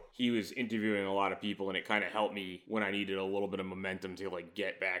ago, he was interviewing a lot of people, and it kind of helped me when I needed a little bit of momentum to like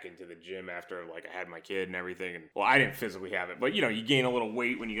get back into the gym after like I had my kid and everything. And well, I didn't physically have it, but you gain a little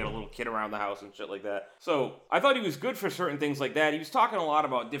weight when you got a little kid around the house and shit like that. So I thought he was good for certain things like that. He was talking a lot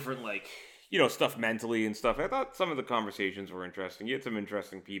about different like stuff mentally and stuff. I thought some of the conversations were interesting. He had some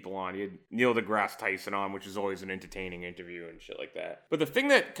interesting people on. He had Neil deGrasse Tyson on, which is always an entertaining interview and shit like that. But the thing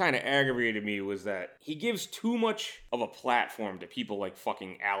that kind of aggravated me was that he gives too much of a platform to people like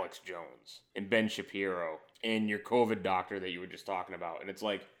fucking Alex Jones and Ben Shapiro and your COVID doctor that you were just talking about. And it's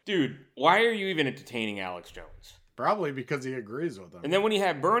like, dude, why are you even entertaining Alex Jones? Probably because he agrees with them. And then when he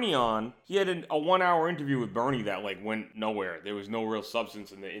had Bernie on, he had a 1 hour interview with Bernie that like went nowhere. There was no real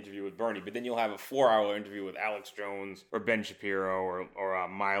substance in the interview with Bernie. But then you'll have a 4 hour interview with Alex Jones or Ben Shapiro or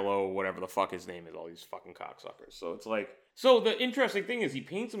Milo, whatever the fuck his name is, all these fucking cocksuckers. So it's like, so the interesting thing is he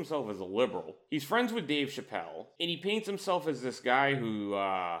paints himself as a liberal. He's friends with Dave Chappelle, and he paints himself as this guy who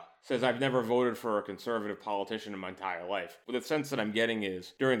says, I've never voted for a conservative politician in my entire life. But the sense that I'm getting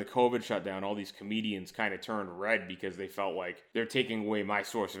is, during the COVID shutdown, all these comedians kind of turned red because they felt like they're taking away my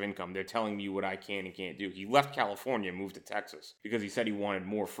source of income. They're telling me what I can and can't do. He left California and moved to Texas because he said he wanted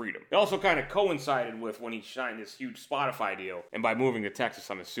more freedom. It also kind of coincided with when he signed this huge Spotify deal. And by moving to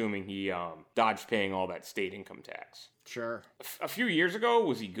Texas, I'm assuming he dodged paying all that state income tax. Sure. A few years ago,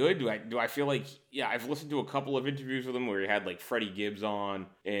 was he good? Do I feel like, yeah, I've listened to a couple of interviews with him where he had like Freddie Gibbs on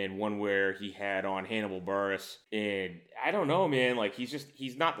and one where he had on Hannibal Buress. And I don't know, man, like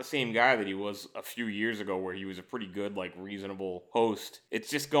he's not the same guy that he was a few years ago where he was a pretty good, like reasonable host. It's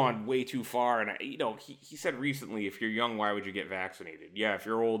just gone way too far. And he said recently, if you're young, why would you get vaccinated? Yeah, if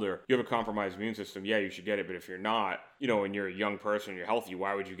you're older, you have a compromised immune system, yeah, you should get it. But if you're not, and you're a young person, you're healthy,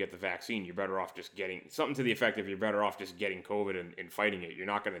 why would you get the vaccine? You're better off just getting something to the effect of you're better off just getting COVID and fighting it. You're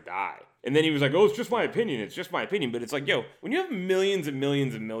not going to die. And then he was like, oh, it's just my opinion. It's just my opinion. But it's like, yo, when you have millions and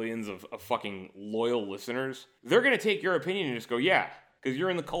millions and millions of fucking loyal listeners, they're going to take your opinion and just go, yeah, because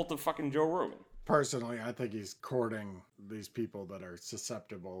you're in the cult of fucking Joe Rogan. Personally, I think he's courting these people that are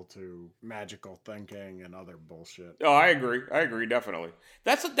susceptible to magical thinking and other bullshit. Oh, I agree, definitely.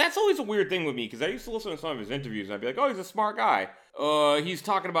 That's always a weird thing with me, because I used to listen to some of his interviews, and I'd be like, oh, he's a smart guy. He's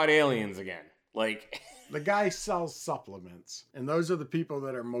talking about aliens again. Like... The guy sells supplements, and those are the people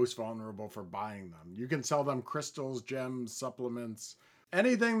that are most vulnerable for buying them. You can sell them crystals, gems, supplements,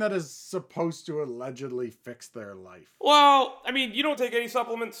 anything that is supposed to allegedly fix their life. Well, I mean, you don't take any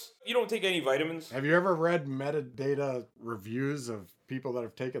supplements. You don't take any vitamins. Have you ever read metadata reviews of people that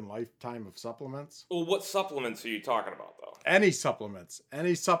have taken lifetime of supplements? Well, what supplements are you talking about, though? Any supplements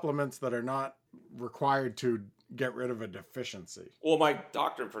that are not required to get rid of a deficiency. Well, my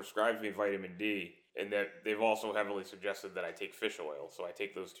doctor prescribed me vitamin D. And that they've also heavily suggested that I take fish oil. So I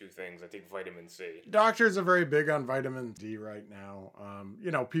take those two things. I take vitamin C. Doctors are very big on vitamin D right now.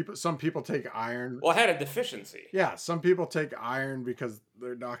 Some people take iron. Well, I had a deficiency. Yeah, some people take iron because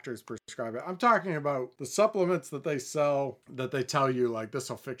their doctors prescribe it. I'm talking about the supplements that they sell that they tell you, like, this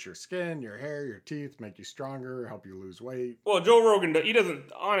will fix your skin, your hair, your teeth, make you stronger, help you lose weight. Well, Joe Rogan,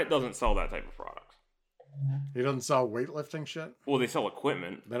 doesn't sell that type of product. He doesn't sell weightlifting shit? Well, they sell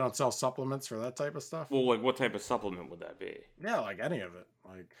equipment. They don't sell supplements for that type of stuff? Well, like, what type of supplement would that be? Yeah, like any of it.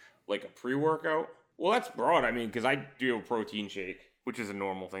 Like a pre-workout? Well, that's broad. I mean, because I do a protein shake, which is a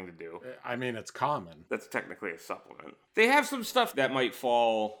normal thing to do. I mean, it's common. That's technically a supplement. They have some stuff that might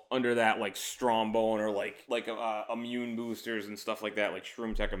fall under that, like Strombone or like immune boosters and stuff like that, like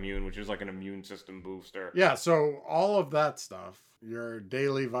Shroom Tech Immune, which is like an immune system booster. Yeah, so all of that stuff, your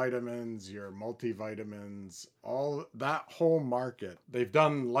daily vitamins, your multivitamins, all that whole market, they've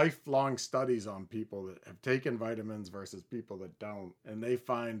done lifelong studies on people that have taken vitamins versus people that don't, and they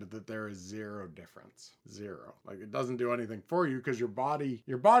find that there is zero difference. Zero. Like, it doesn't do anything for you because your body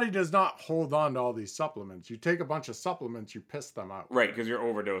does not hold on to all these supplements. You take a bunch of supplements, you piss them out. Right, because you're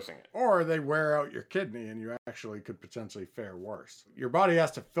overdosing it. Or they wear out your kidney and you actually could potentially fare worse. Your body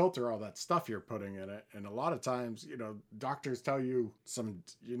has to filter all that stuff you're putting in it, and a lot of times, doctors tell you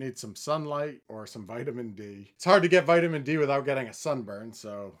you need some sunlight or some vitamin D. It's hard to get vitamin D without getting a sunburn,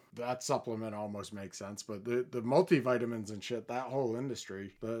 so that supplement almost makes sense. But the multivitamins and shit, that whole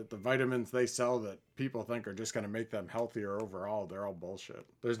industry, the vitamins they sell that people think are just going to make them healthier overall, they're all bullshit.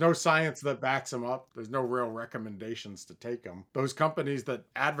 There's no science that backs them up. There's no real recommendations to take them. Those companies that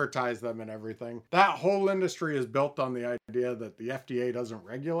advertise them and everything, that whole industry is built on the idea that the FDA doesn't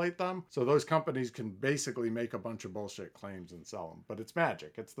regulate them. So those companies can basically make a bunch of bullshit claims and sell them. But it's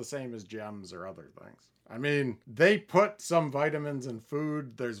magic. It's the same as gems or other things. I mean, they put some vitamins in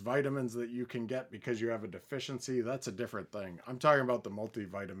food. There's vitamins that you can get because you have a deficiency. That's a different thing. I'm talking about the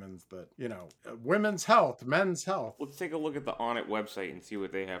multivitamins that, women's health, men's health. Let's take a look at the Onnit website and see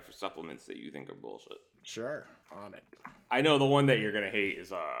what they have for supplements that you think are bullshit. Sure. on it. I know the one that you're going to hate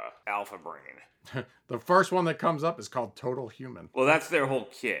is Alpha Brain. The first one that comes up is called Total Human. Well, that's their whole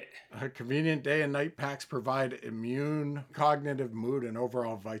kit. Convenient day and night packs provide immune, cognitive, mood, and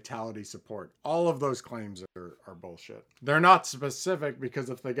overall vitality support. All of those claims are bullshit. They're not specific because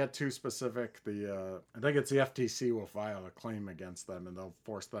if they get too specific, I think it's the FTC will file a claim against them and they'll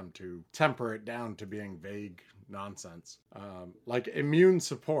force them to temper it down to being vague nonsense. Like immune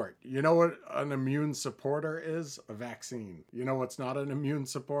support. You know what an immune supporter is? A vaccine. You know what's not an immune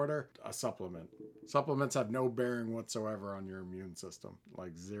supporter? A supplement. Supplements have no bearing whatsoever on your immune system.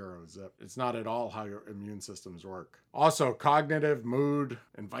 Like zero zip. It's not at all how your immune systems work. Also, cognitive, mood,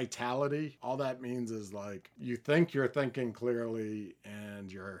 and vitality. All that means is like you think you're thinking clearly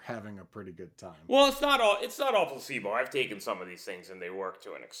and you're having a pretty good time. Well, it's not all placebo. I've taken some of these things and they work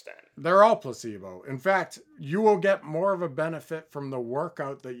to an extent. They're all placebo. In fact, you will get more of a benefit from the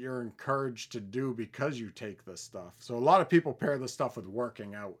workout that you're encouraged to do because you take this stuff. So a lot of people pair this stuff with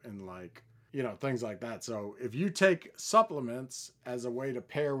working out and like, you know, things like that. So if you take supplements as a way to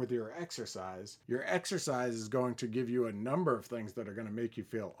pair with your exercise is going to give you a number of things that are going to make you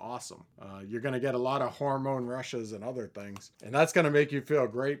feel awesome. You're going to get a lot of hormone rushes and other things, and that's going to make you feel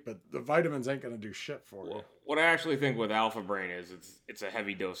great, but the vitamins ain't going to do shit for you. What I actually think with Alpha Brain is it's a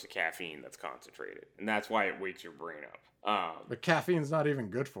heavy dose of caffeine that's concentrated, and that's why it wakes your brain up. But caffeine's not even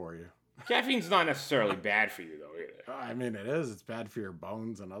good for you. Caffeine's not necessarily bad for you, though, either. I mean, it is. It's bad for your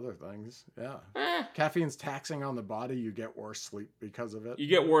bones and other things. Yeah. Caffeine's taxing on the body. You get worse sleep because of it. You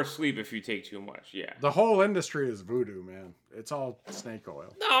get worse sleep if you take too much, yeah. The whole industry is voodoo, man. It's all snake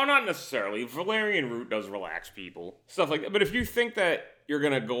oil. No, not necessarily. Valerian root does relax people. Stuff like that. But if you think that you're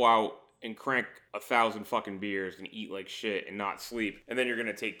going to go out and crank 1,000 fucking beers and eat like shit and not sleep, and then you're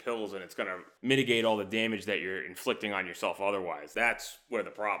gonna take pills and it's gonna mitigate all the damage that you're inflicting on yourself otherwise, that's where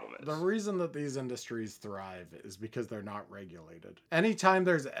the problem is. The reason that these industries thrive is because they're not regulated. Anytime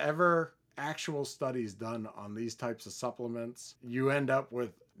there's ever actual studies done on these types of supplements, you end up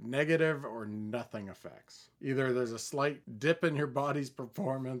with negative or nothing effects. Either there's a slight dip in your body's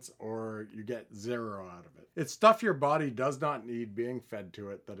performance or you get zero out of it. It's stuff your body does not need being fed to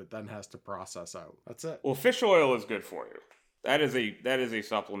it that it then has to process out. That's it. Well, fish oil is good for you. That is a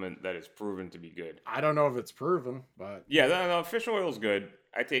supplement that is proven to be good. I don't know if it's proven, but yeah, no, fish oil is good.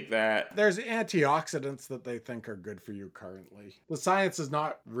 I take that. There's antioxidants that they think are good for you currently. The science is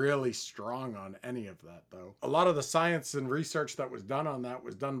not really strong on any of that, though. A lot of the science and research that was done on that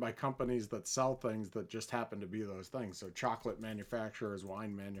was done by companies that sell things that just happen to be those things. So chocolate manufacturers,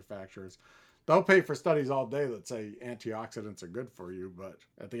 wine manufacturers, they'll pay for studies all day that say antioxidants are good for you, but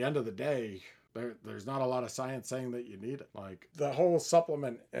at the end of the day, there's not a lot of science saying that you need it. Like the whole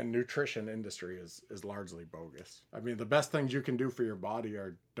supplement and nutrition industry is largely bogus. I mean, the best things you can do for your body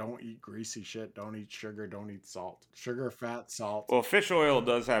are don't eat greasy shit, don't eat sugar, don't eat salt. Sugar, fat, salt. Well, fish oil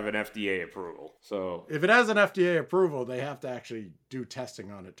does have an FDA approval. So if it has an FDA approval, they have to actually do testing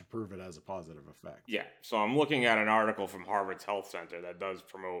on it to prove it has a positive effect. Yeah. So I'm looking at an article from Harvard's Health Center that does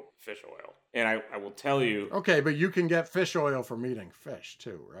promote fish oil. And I will tell you. Okay, but you can get fish oil from eating fish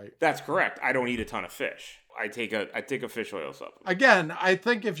too, right? That's correct. I don't eat a ton of fish. I take a fish oil supplement. Again, I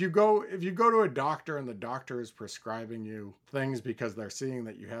think if you go to a doctor and the doctor is prescribing you things because they're seeing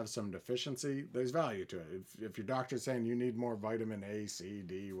that you have some deficiency, there's value to it. If your doctor's saying you need more vitamin A, C,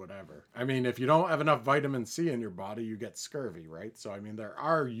 D, whatever. I mean, if you don't have enough vitamin C in your body, you get scurvy, right? So, I mean, there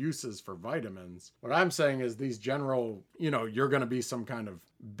are uses for vitamins. What I'm saying is these general, you're going to be some kind of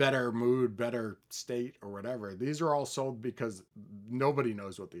better mood, better state or whatever. These are all sold because nobody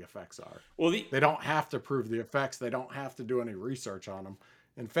knows what the effects are. Well, they don't have to prove the effects. They don't have to do any research on them.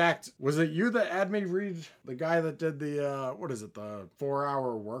 In fact, was it you that had me read the guy that did the, the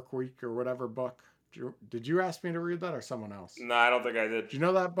 4-Hour Work Week or whatever book? Did you ask me to read that or someone else? No, I don't think I did. Do you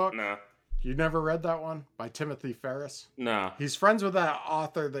know that book? No. You never read that one? By Timothy Ferriss? No. He's friends with that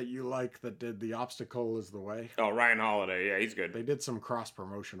author that you like that did The Obstacle is the Way. Oh, Ryan Holiday. Yeah, he's good. They did some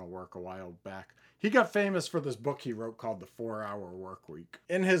cross-promotional work a while back. He got famous for this book he wrote called The 4-Hour Work Week.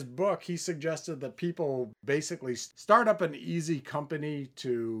 In his book, he suggested that people basically start up an easy company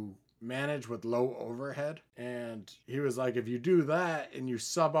to manage with low overhead. And he was like, if you do that and you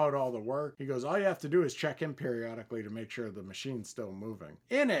sub out all the work, he goes, all you have to do is check in periodically to make sure the machine's still moving.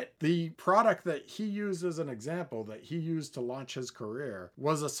 In it, the product that he used as an example that he used to launch his career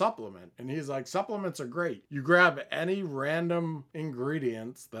was a supplement. And he's like, supplements are great. You grab any random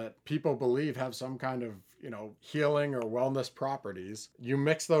ingredients that people believe have some kind of healing or wellness properties. You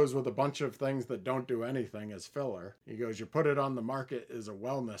mix those with a bunch of things that don't do anything as filler. He goes, you put it on the market as a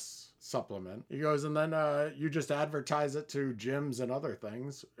wellness supplement. He goes, and then you just advertise it to gyms and other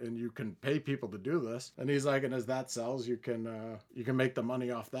things, and you can pay people to do this. And he's like, and as that sells, you can make the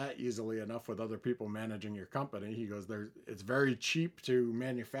money off that easily enough with other people managing your company. He goes, it's very cheap to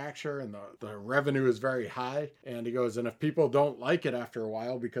manufacture, and the revenue is very high. And he goes, and if people don't like it after a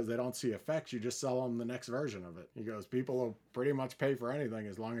while because they don't see effects, you just sell them the next version of it. He goes, people will pretty much pay for anything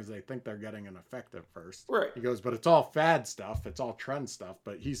as long as they think they're getting an effect at first. Right. He goes, but it's all fad stuff. It's all trend stuff.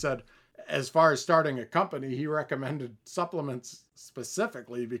 But he said, as far as starting a company, he recommended supplements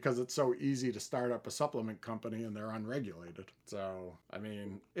specifically because it's so easy to start up a supplement company and they're unregulated. So, I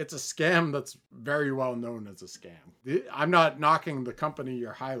mean, it's a scam that's very well known as a scam. I'm not knocking the company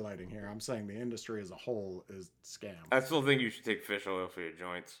you're highlighting here. I'm saying the industry as a whole is scam. I still think you should take fish oil for your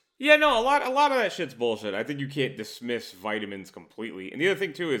joints. Yeah, no, a lot of that shit's bullshit. I think you can't dismiss vitamins completely. And the other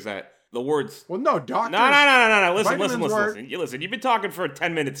thing too is that the words... Well, no, doctors... No. Listen. You've been talking for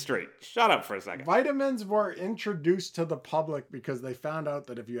 10 minutes straight. Shut up for a second. Vitamins were introduced to the public because they found out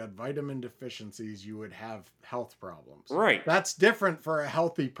that if you had vitamin deficiencies, you would have health problems. Right. That's different for a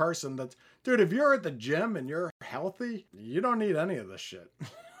healthy person. Dude, if you're at the gym and you're healthy, you don't need any of this shit.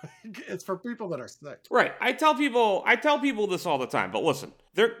 It's for people that are sick. Right. I tell people this all the time, but listen,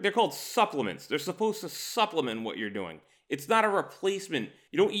 they're called supplements. They're supposed to supplement what you're doing. It's not a replacement.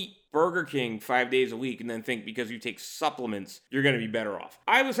 You don't eat Burger King 5 days a week and then think because you take supplements, you're going to be better off.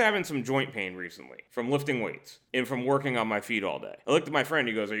 I was having some joint pain recently from lifting weights and from working on my feet all day. I looked at my friend.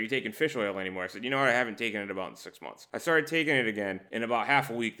 He goes, are you taking fish oil anymore? I said, you know what? I haven't taken it about 6 months. I started taking it again. In about half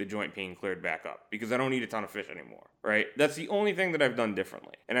a week, the joint pain cleared back up because I don't eat a ton of fish anymore, right? That's the only thing that I've done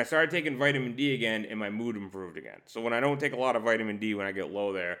differently. And I started taking vitamin D again and my mood improved again. So when I don't take a lot of vitamin D when I get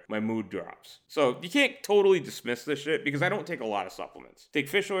low there, my mood drops. So you can't totally dismiss this shit because I don't take a lot of supplements. Take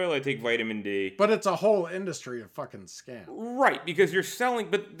fish oil, I take vitamin D. But it's a whole industry of fucking scam. Right, because you're selling,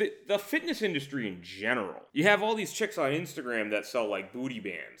 but the fitness industry in general, you have all these chicks on Instagram that sell like booty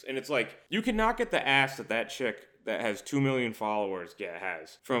bands. And it's like, you cannot get the ass that chick that has 2 million followers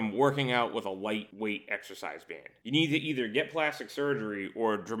has from working out with a lightweight exercise band. You need to either get plastic surgery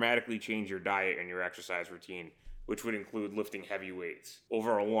or dramatically change your diet and your exercise routine, which would include lifting heavy weights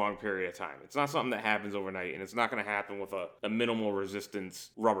over a long period of time. It's not something that happens overnight, and it's not going to happen with a minimal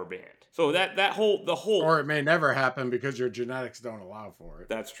resistance rubber band. So the whole... Or it may never happen because your genetics don't allow for it.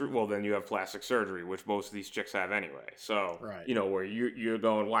 That's true. Well, then you have plastic surgery, which most of these chicks have anyway. So, right. Where you're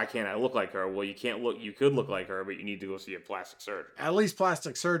going, why can't I look like her? Well, you could look like her, but you need to go see a plastic surgeon. At least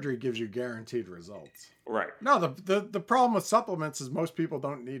plastic surgery gives you guaranteed results. Right. No, the problem with supplements is most people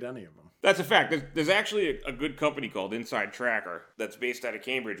don't need any of them. That's a fact. There's actually a good company called Inside Tracker that's based out of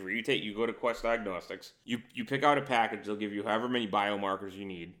Cambridge where you go to Quest Diagnostics, you pick out a package, they'll give you however many biomarkers you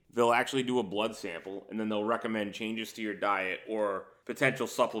need. They'll actually do a blood sample, and then they'll recommend changes to your diet or potential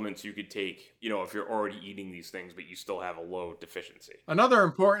supplements you could take, if you're already eating these things, but you still have a low deficiency. Another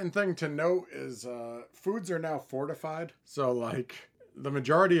important thing to note is foods are now fortified. So, the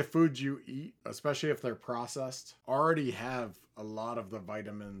majority of foods you eat, especially if they're processed, already have a lot of the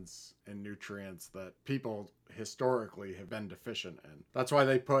vitamins and nutrients that people historically have been deficient in. That's why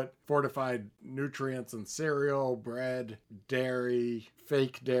they put fortified nutrients in cereal, bread, dairy,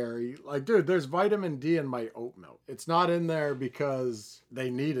 fake dairy. Dude, there's vitamin D in my oat milk. It's not in there because they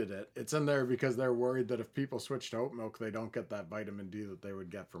needed it. It's in there because they're worried that if people switch to oat milk, they don't get that vitamin D that they would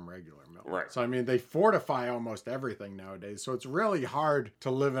get from regular milk. Right. So, they fortify almost everything nowadays. So it's really hard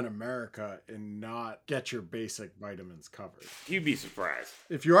to live in America and not get your basic vitamins covered. You'd be surprised.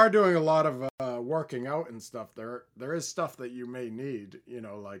 If you are doing a lot of working out and stuff, there is stuff that you may need,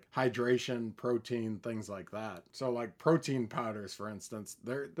 like hydration, protein, things like that. So protein powders, for instance,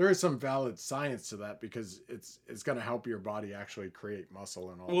 there is some valid science to that because it's going to help your body actually create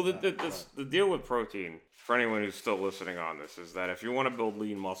muscle and all that. Well, the deal with protein, for anyone who's still listening on this, is that if you want to build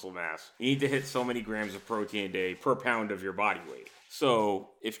lean muscle mass, you need to hit so many grams of protein a day per pound of your body weight.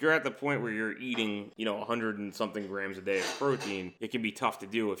 So if you're at the point where you're eating, 100 and something grams a day of protein, it can be tough to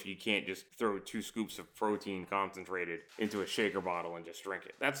do if you can't just throw 2 scoops of protein concentrated into a shaker bottle and just drink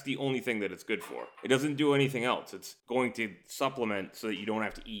it. That's the only thing that it's good for. It doesn't do anything else. It's going to supplement so that you don't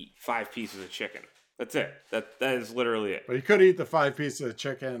have to eat 5 pieces of chicken. That's it. That is literally it. But you could eat the 5 pieces of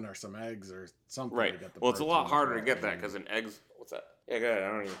chicken or some eggs or something. Right. Well, it's a lot harder to get that because an egg's... What's that? Yeah, go ahead. I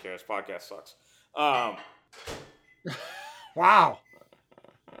don't even care. This podcast sucks. Wow.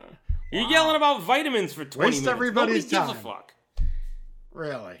 You're yelling about vitamins for 20 Waste minutes. everybody's Nobody time. gives a fuck.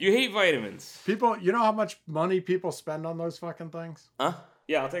 Really? You hate vitamins. People, you know how much money people spend on those fucking things? Huh?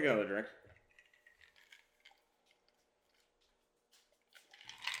 Yeah, I'll take another drink.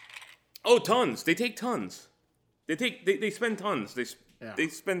 Oh, tons. They take tons. They spend tons. Yeah. They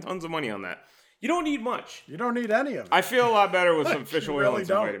spend tons of money on that. You don't need much. You don't need any of it. I feel a lot better with some fish You oil really and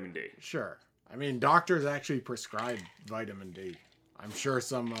some don't. vitamin D. Sure. I mean, doctors actually prescribe vitamin D. I'm sure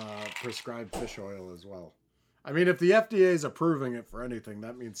some prescribe fish oil as well. I mean, if the FDA is approving it for anything,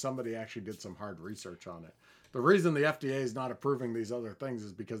 that means somebody actually did some hard research on it. The reason the FDA is not approving these other things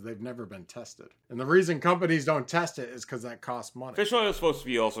is because they've never been tested. And the reason companies don't test it is because that costs money. Fish oil is supposed to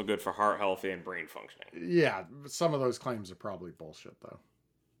be also good for heart health and brain functioning. Yeah, some of those claims are probably bullshit, though.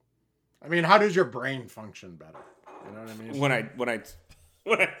 I mean, how does your brain function better? You know what I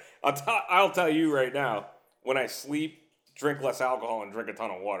mean? I'll tell you right now, when I sleep, drink less alcohol and drink a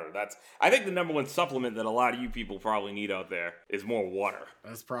ton of water. I think the number one supplement that a lot of you people probably need out there is more water.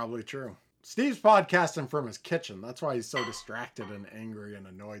 That's probably true. Steve's podcasting from his kitchen. That's why he's so distracted and angry and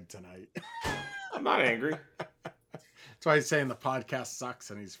annoyed tonight. I'm not angry. That's why he's saying the podcast sucks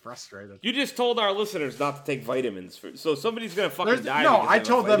and he's frustrated. You just told our listeners not to take vitamins, so somebody's gonna fucking die. No, I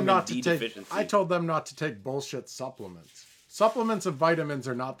told them not to take. Deficiency. I told them not to take bullshit supplements. Supplements and vitamins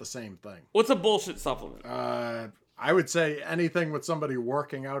are not the same thing. What's a bullshit supplement? I would say anything with somebody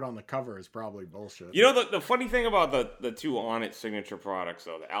working out on the cover is probably bullshit. You know, the funny thing about the two Onnit signature products,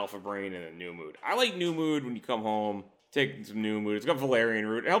 though, the Alpha Brain and the New Mood. I like New Mood when you come home, take some New Mood. It's got valerian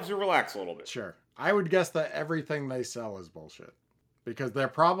root. It helps you relax a little bit. Sure. I would guess that everything they sell is bullshit. Because they're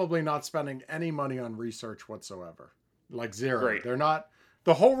probably not spending any money on research whatsoever. Like zero. Great. They're not.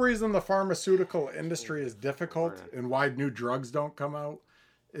 The whole reason the pharmaceutical industry is difficult and why new drugs don't come out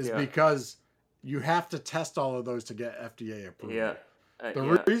is because you have to test all of those to get FDA approval. Yeah.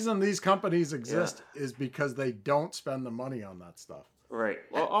 The reason these companies exist is because they don't spend the money on that stuff. Right.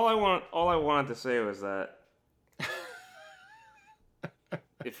 Well, all I wanted to say was that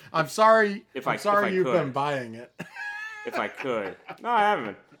I'm sorry if you've been buying it. If I could. No, I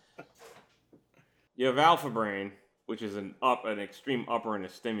haven't. You have Alpha Brain, which is an extreme upper and a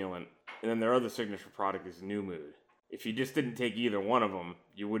stimulant, and then their other signature product is New Mood. If you just didn't take either one of them,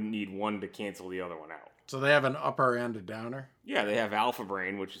 you wouldn't need one to cancel the other one out. So they have an upper and a downer? Yeah, they have Alpha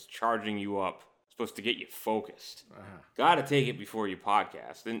Brain, which is charging you up, supposed to get you focused. Uh-huh. Gotta take it before you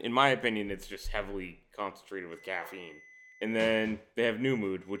podcast. In my opinion, it's just heavily concentrated with caffeine. And then they have New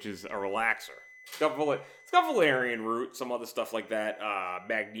Mood, which is a relaxer. It's got valerian root, some other stuff like that,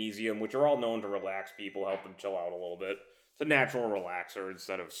 magnesium, which are all known to relax people, help them chill out a little bit. It's a natural relaxer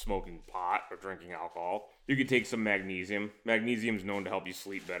instead of smoking pot or drinking alcohol. You can take some magnesium. Magnesium's known to help you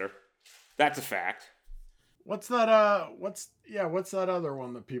sleep better. That's a fact. What's that what's that other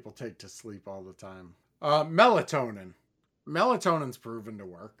one that people take to sleep all the time? Melatonin. Melatonin's proven to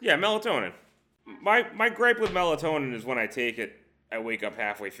work. Yeah, melatonin. My gripe with melatonin is when I take it, I wake up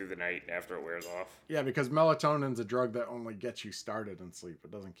halfway through the night after it wears off. Yeah, because melatonin's a drug that only gets you started in sleep.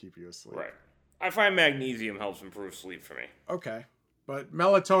 It doesn't keep you asleep. Right. I find magnesium helps improve sleep for me. Okay. But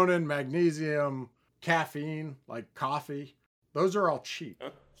melatonin, magnesium, caffeine, like coffee, those are all cheap. Huh?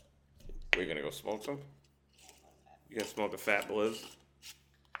 We're going to go smoke some? You going to smoke a fat blizz?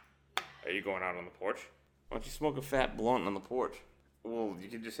 Are you going out on the porch? Why don't you smoke a fat blunt on the porch? Well, you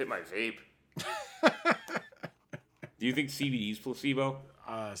can just hit my vape. Do you think CBD's placebo?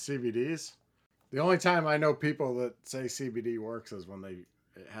 CBDs? The only time I know people that say CBD works is when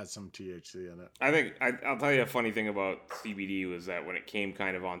it has some THC in it. I think, I'll tell you a funny thing about CBD was that when it came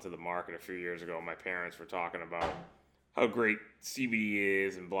kind of onto the market a few years ago, my parents were talking about how great CBD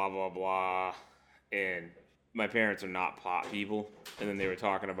is and blah, blah, blah. And my parents are not pot people. And then they were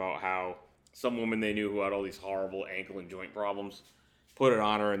talking about how some woman they knew who had all these horrible ankle and joint problems put it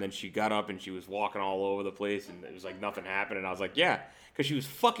on her, and then she got up and she was walking all over the place, and it was like nothing happened. And I was like, yeah, because she was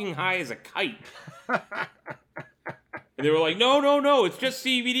fucking high as a kite. And they were like, no, it's just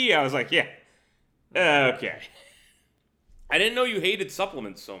CBD. I was like, yeah, okay. I didn't know you hated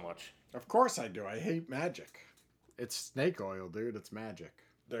supplements so much. Of course I do. I hate magic. It's snake oil, dude. It's magic.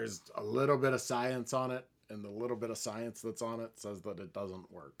 There's a little bit of science on it, and the little bit of science that's on it says that it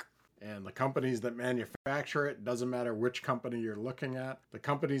doesn't work. And the companies that manufacture it, doesn't matter which company you're looking at, the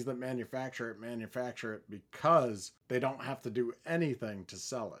companies that manufacture it because they don't have to do anything to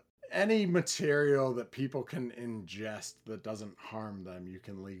sell it. Any material that people can ingest that doesn't harm them, you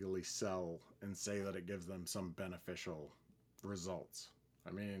can legally sell and say that it gives them some beneficial results. I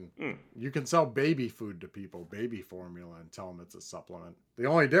mean, you can sell baby food to people, baby formula, and tell them it's a supplement. The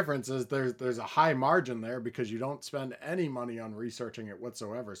only difference is there's a high margin there because you don't spend any money on researching it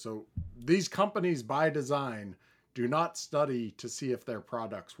whatsoever. So these companies, by design, do not study to see if their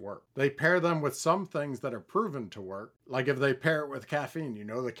products work. They pair them with some things that are proven to work. Like if they pair it with caffeine, you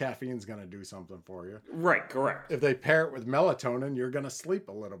know the caffeine's going to do something for you. Right, correct. If they pair it with melatonin, you're going to sleep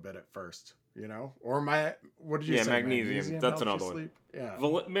a little bit at first, you know? Or what did you say? Magnesium. That's another one. Sleep? Yeah.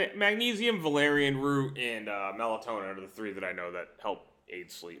 Magnesium, valerian root, and melatonin are the three that I know that help aid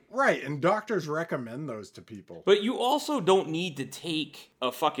sleep. Right, and doctors recommend those to people. But you also don't need to take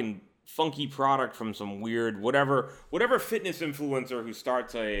a fucking funky product from some weird whatever fitness influencer who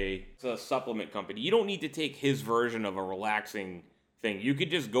starts a supplement company. You don't need to take his version of a relaxing thing. You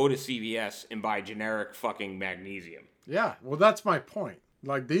could just go to CVS and buy generic fucking magnesium. Yeah, well, that's my point.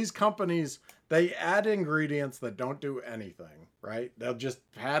 Like, these companies, they add ingredients that don't do anything, right? They'll just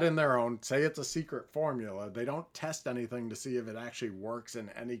add in their own, say it's a secret formula. They don't test anything to see if it actually works in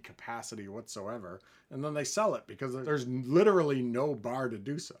any capacity whatsoever. And then they sell it because there's literally no bar to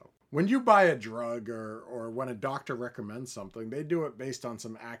do so. When you buy a drug or when a doctor recommends something, they do it based on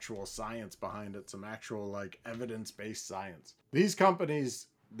some actual science behind it, some actual like evidence-based science. These companies,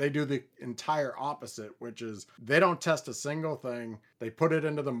 they do the entire opposite, which is they don't test a single thing. They put it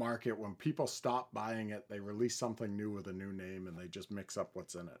into the market. When people stop buying it, they release something new with a new name and they just mix up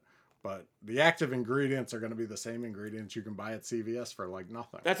what's in it. But the active ingredients are going to be the same ingredients you can buy at CVS for like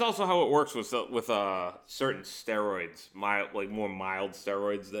nothing. That's also how it works with certain steroids, more mild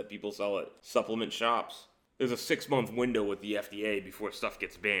steroids that people sell at supplement shops. There's a 6-month window with the FDA before stuff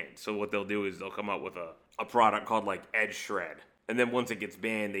gets banned. So what they'll do is they'll come out with a product called like Edge Shred. And then once it gets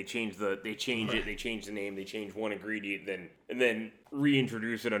banned, they change the name, they change one ingredient, and then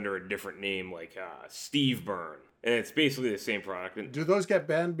reintroduce it under a different name, like Steve Burn. And it's basically the same product. Do those get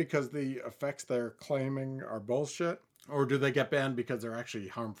banned because the effects they're claiming are bullshit? Or do they get banned because they're actually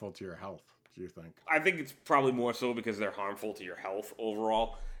harmful to your health, do you think? I think it's probably more so because they're harmful to your health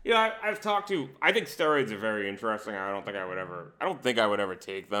overall. Yeah, I think steroids are very interesting. I don't think I would ever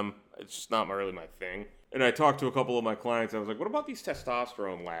take them. It's just not really my thing. And I talked to a couple of my clients. I was like, what about these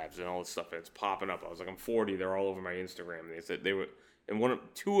testosterone labs and all this stuff that's popping up? I was like, I'm 40. They're all over my Instagram. And they said they were, and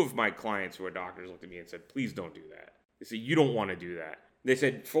two of my clients who are doctors looked at me and said, please don't do that. They said, you don't want to do that. They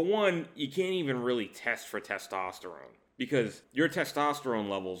said, for one, you can't even really test for testosterone because your testosterone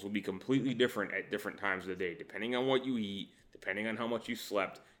levels will be completely different at different times of the day, depending on what you eat, depending on how much you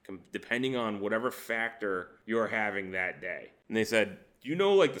slept, depending on whatever factor you're having that day. And they said, do you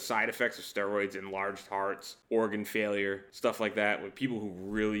know like the side effects of steroids, enlarged hearts, organ failure, stuff like that, with people who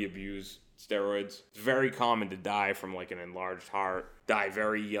really abuse steroids? It's very common to die from like an enlarged heart, die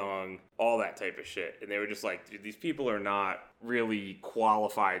very young, all that type of shit. And they were just like, dude, these people are not really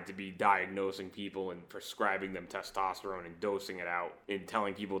qualified to be diagnosing people and prescribing them testosterone and dosing it out and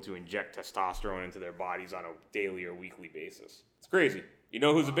telling people to inject testosterone into their bodies on a daily or weekly basis. It's crazy. You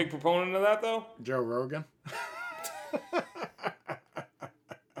know who's a big proponent of that though? Joe Rogan.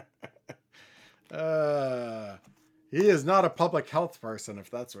 He is not a public health person, if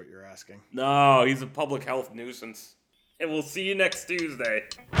that's what you're asking. No, he's a public health nuisance. And we'll see you next Tuesday.